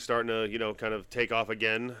acting's starting to, you know, kind of take off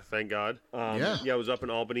again. Thank God. Yeah, I was up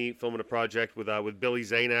in Albany filming a project with Billy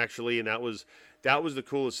Zane actually, and that was the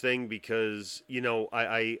coolest thing, because, you know,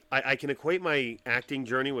 I can equate my acting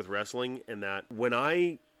journey with wrestling, in that when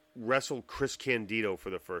I wrestled Chris Candido for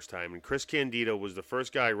the first time, and Chris Candido was the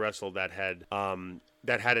first guy I wrestled that had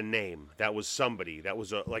a name, that was somebody, that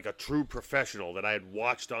was like a true professional that I had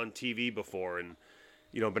watched on TV before and,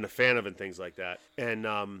 you know, been a fan of and things like that. And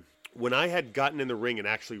when I had gotten in the ring and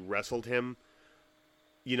actually wrestled him,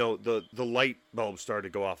 you know, the light bulb started to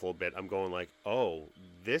go off a little bit. I'm going like, oh,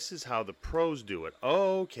 this is how the pros do it.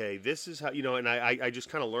 Oh, okay, this is how, you know, and I just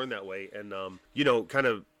kind of learned that way. And, you know, kind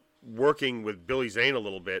of working with Billy Zane a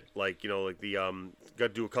little bit, like, you know, like the, got to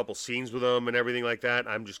do a couple scenes with him and everything like that.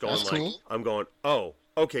 I'm just going cool. I'm going, oh,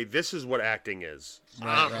 okay, this is what acting is.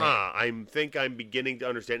 Right. I think I'm beginning to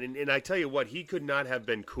understand. And I tell you what, he could not have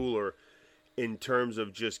been cooler in terms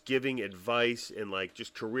of just giving advice and like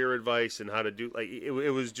just career advice and how to do, like, it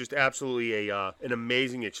was just absolutely an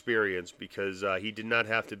amazing experience, because he did not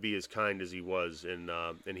have to be as kind as he was,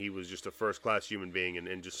 and he was just a first class human being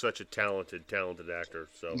and just such a talented actor.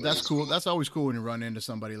 So that's cool. That's always cool when you run into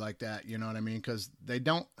somebody like that. You know what I mean? Because they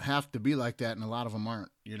don't have to be like that, and a lot of them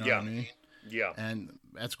aren't. You know what I mean? Yeah. And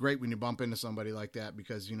that's great when you bump into somebody like that,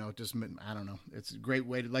 because, you know, just, I don't know, it's a great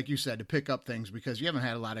way to, like you said, to pick up things, because you haven't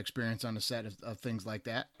had a lot of experience on the set of things like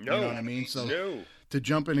that. No. You know what I mean? So to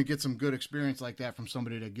jump in and get some good experience like that from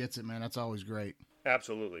somebody that gets it, man, that's always great.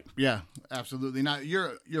 Absolutely. Yeah, absolutely. Now,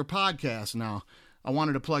 your podcast now, I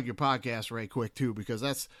wanted to plug your podcast right quick too, because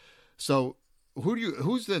that's, so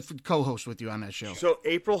who's the co-host with you on that show? So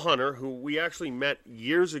April Hunter, who we actually met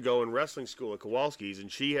years ago in wrestling school at Kowalski's, and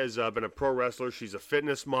she has been a pro wrestler. She's a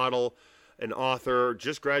fitness model, an author,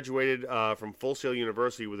 just graduated from Full Sail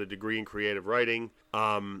University with a degree in creative writing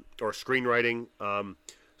or screenwriting.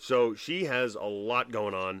 So she has a lot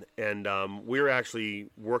going on, and we're actually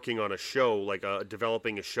working on a show, like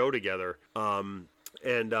developing a show together. And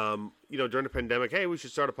you know, during the pandemic, hey, we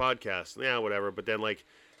should start a podcast. Yeah, whatever. But then, like,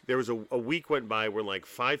 there was a week went by where like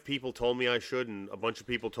 5 people told me I should, and a bunch of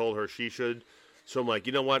people told her she should. So I'm like,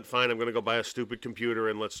 you know what? Fine, I'm going to go buy a stupid computer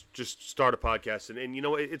and let's just start a podcast. And you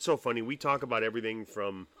know, it's so funny. We talk about everything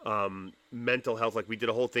from mental health. Like we did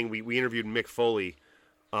a whole thing. We interviewed Mick Foley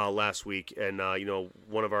last week, and you know,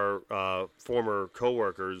 one of our former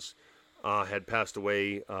coworkers had passed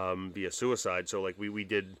away via suicide. So like we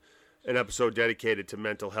did an episode dedicated to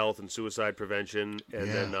mental health and suicide prevention, and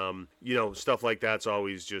then stuff like that's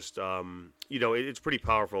always just it's pretty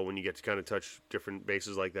powerful when you get to kind of touch different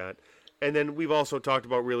bases like that. And then we've also talked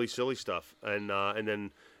about really silly stuff, and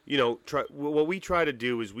then what we try to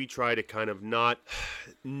do is we try to kind of not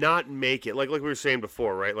make it like we were saying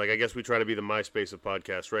before, right? Like I guess we try to be the MySpace of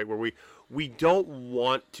podcasts, right? Where we don't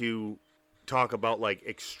want to talk about like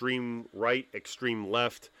extreme right, extreme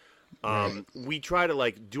left. Right. We try to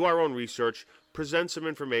like do our own research, present some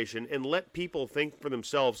information, and let people think for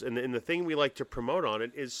themselves. And the thing we like to promote on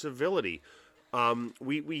it is civility.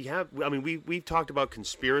 We've talked about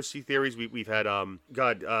conspiracy theories. We've had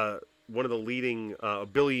one of the leading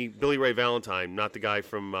Billy Ray Valentine, not the guy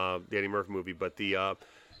from the Eddie Murphy movie, but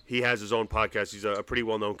he has his own podcast. He's a pretty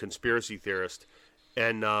well known conspiracy theorist,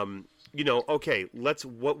 and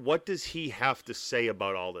what does he have to say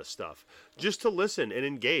about all this stuff? Just to listen and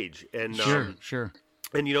engage, and sure.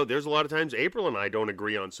 And there's a lot of times April and I don't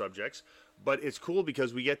agree on subjects, but it's cool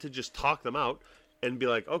because we get to just talk them out and be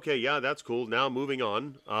like, okay, yeah, that's cool. Now moving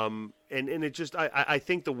on. And it just, I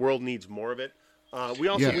think the world needs more of it. We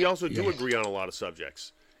also do agree on a lot of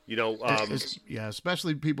subjects.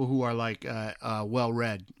 Especially people who are like well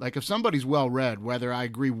read. Like if somebody's well read, whether I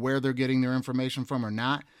agree where they're getting their information from or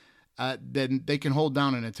not, then they can hold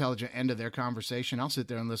down an intelligent end of their conversation. I'll sit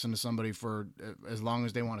there and listen to somebody for as long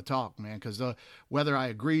as they want to talk, man. Because whether I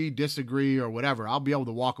agree, disagree, or whatever, I'll be able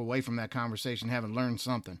to walk away from that conversation having learned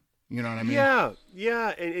something. You know what I mean? Yeah.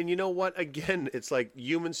 And you know what? Again, it's like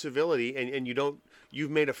human civility, and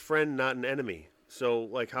you've made a friend, not an enemy. So,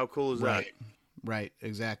 like, how cool is that? Right.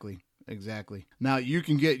 Exactly. Now, you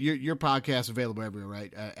can get your podcast available everywhere,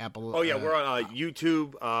 right? Apple. Oh, yeah. We're on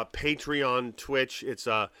YouTube, Patreon, Twitch. It's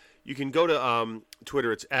you can go to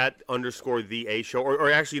Twitter. It's @_the A Show.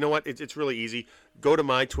 Or actually, you know what? It's really easy. Go to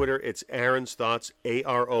my Twitter. It's Aaron's Thoughts,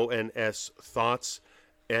 ARONS Thoughts.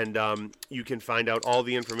 And you can find out all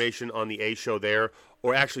the information on the A Show there.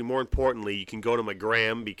 Or actually, more importantly, you can go to my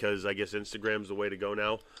gram, because I guess Instagram's the way to go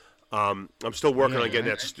now. I'm still working on getting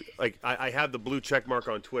that. I have the blue check mark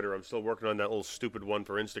on Twitter. I'm still working on that little stupid one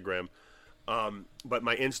for Instagram. But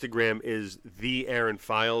my Instagram is the Aaron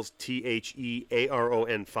Files,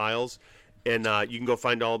 TheAron Files, and you can go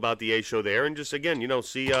find all about the A Show there, and just again,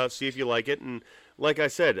 see if you like it. And like I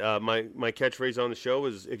said, my catchphrase on the show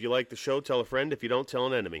is, if you like the show, tell a friend. If you don't, tell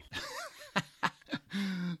an enemy.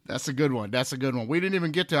 That's a good one. We didn't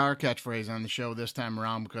even get to our catchphrase on the show this time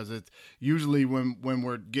around, because it's usually when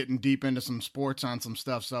we're getting deep into some sports on some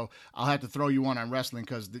stuff. So I'll have to throw you one on wrestling,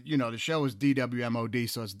 because the show is DWMOD,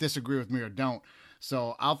 so it's disagree with me or don't.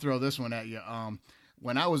 So I'll throw this one at you.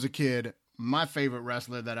 When I was a kid, my favorite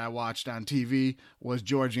wrestler that I watched on TV was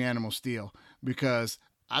George Animal Steel, because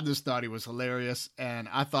I just thought he was hilarious, and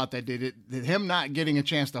I thought that him not getting a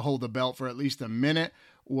chance to hold the belt for at least a minute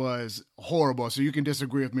was horrible. So you can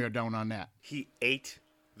disagree with me or don't on that. He ate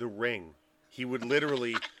the ring. He would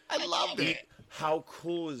literally. I loved it. How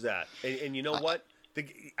cool is that? And you know what?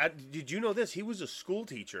 Did you know this? He was a school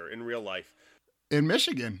teacher in real life. In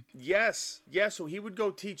Michigan. Yes. Yeah, so he would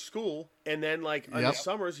go teach school, and then, in the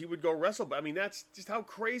summers, he would go wrestle. But, I mean, that's just how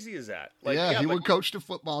crazy is that? He would coach the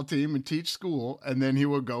football team and teach school, and then he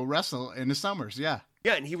would go wrestle in the summers, Yeah,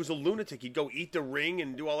 and he was a lunatic. He'd go eat the ring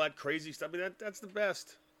and do all that crazy stuff. I mean, that's the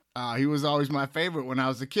best. He was always my favorite. When I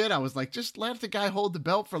was a kid, I was like, just let the guy hold the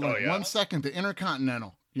belt for 1 second, the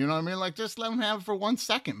Intercontinental. You know what I mean? Just let him have it for 1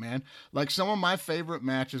 second, man. Some of my favorite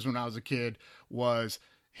matches when I was a kid was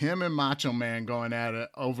him and Macho Man going at it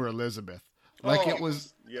over Elizabeth. It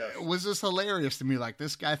was just hilarious to me.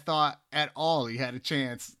 This guy thought at all he had a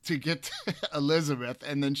chance to get to Elizabeth,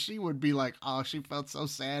 and then she would be like, oh, she felt so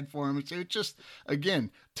sad for him. It just,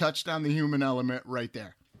 again, touched on the human element right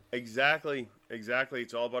there. Exactly.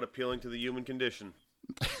 It's all about appealing to the human condition.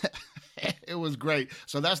 It was great.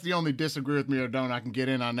 So that's the only disagree with me or don't I can get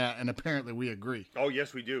in on that, and apparently we agree. Oh,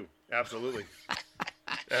 yes, we do. Absolutely.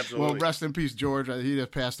 Absolutely. Well, rest in peace, George. He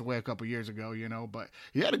just passed away a couple years ago, but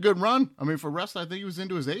he had a good run. I mean, for wrestling, I think he was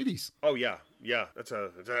into his 80s. Oh, yeah. That's a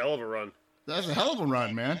hell of a run. That's a hell of a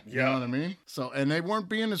run, man. You know what I mean? So, and they weren't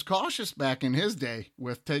being as cautious back in his day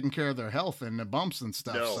with taking care of their health and the bumps and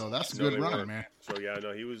stuff. No, so that's a good run, weren't. man. So,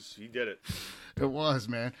 he did it. It was,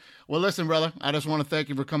 man. Well, listen, brother, I just want to thank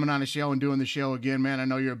you for coming on the show and doing the show again, man. I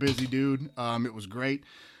know you're a busy dude. It was great.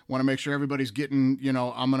 Want to make sure everybody's getting,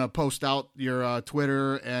 I'm going to post out your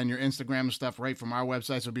Twitter and your Instagram and stuff right from our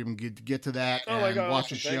website so people can get to that and watch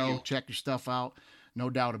the show, check your stuff out. No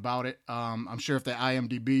doubt about it. I'm sure if they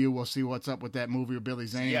IMDb you, we'll see what's up with that movie with Billy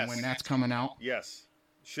Zane when that's coming out. Yes.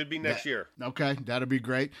 Should be next year. Okay, that'll be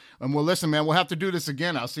great. And well, listen, man, we'll have to do this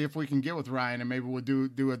again. I'll see if we can get with Ryan, and maybe we'll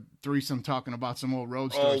do a threesome talking about some old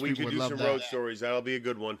road stories. Oh, we could do some road stories. That'll be a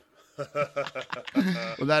good one.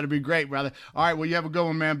 Well, that'd be great, brother. All right, well, you have a good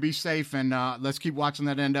one, man. Be safe, and let's keep watching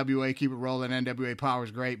that NWA. Keep it rolling. NWA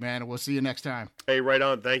Power's great, man, and we'll see you next time. Hey, right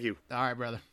on. Thank you. All right, brother.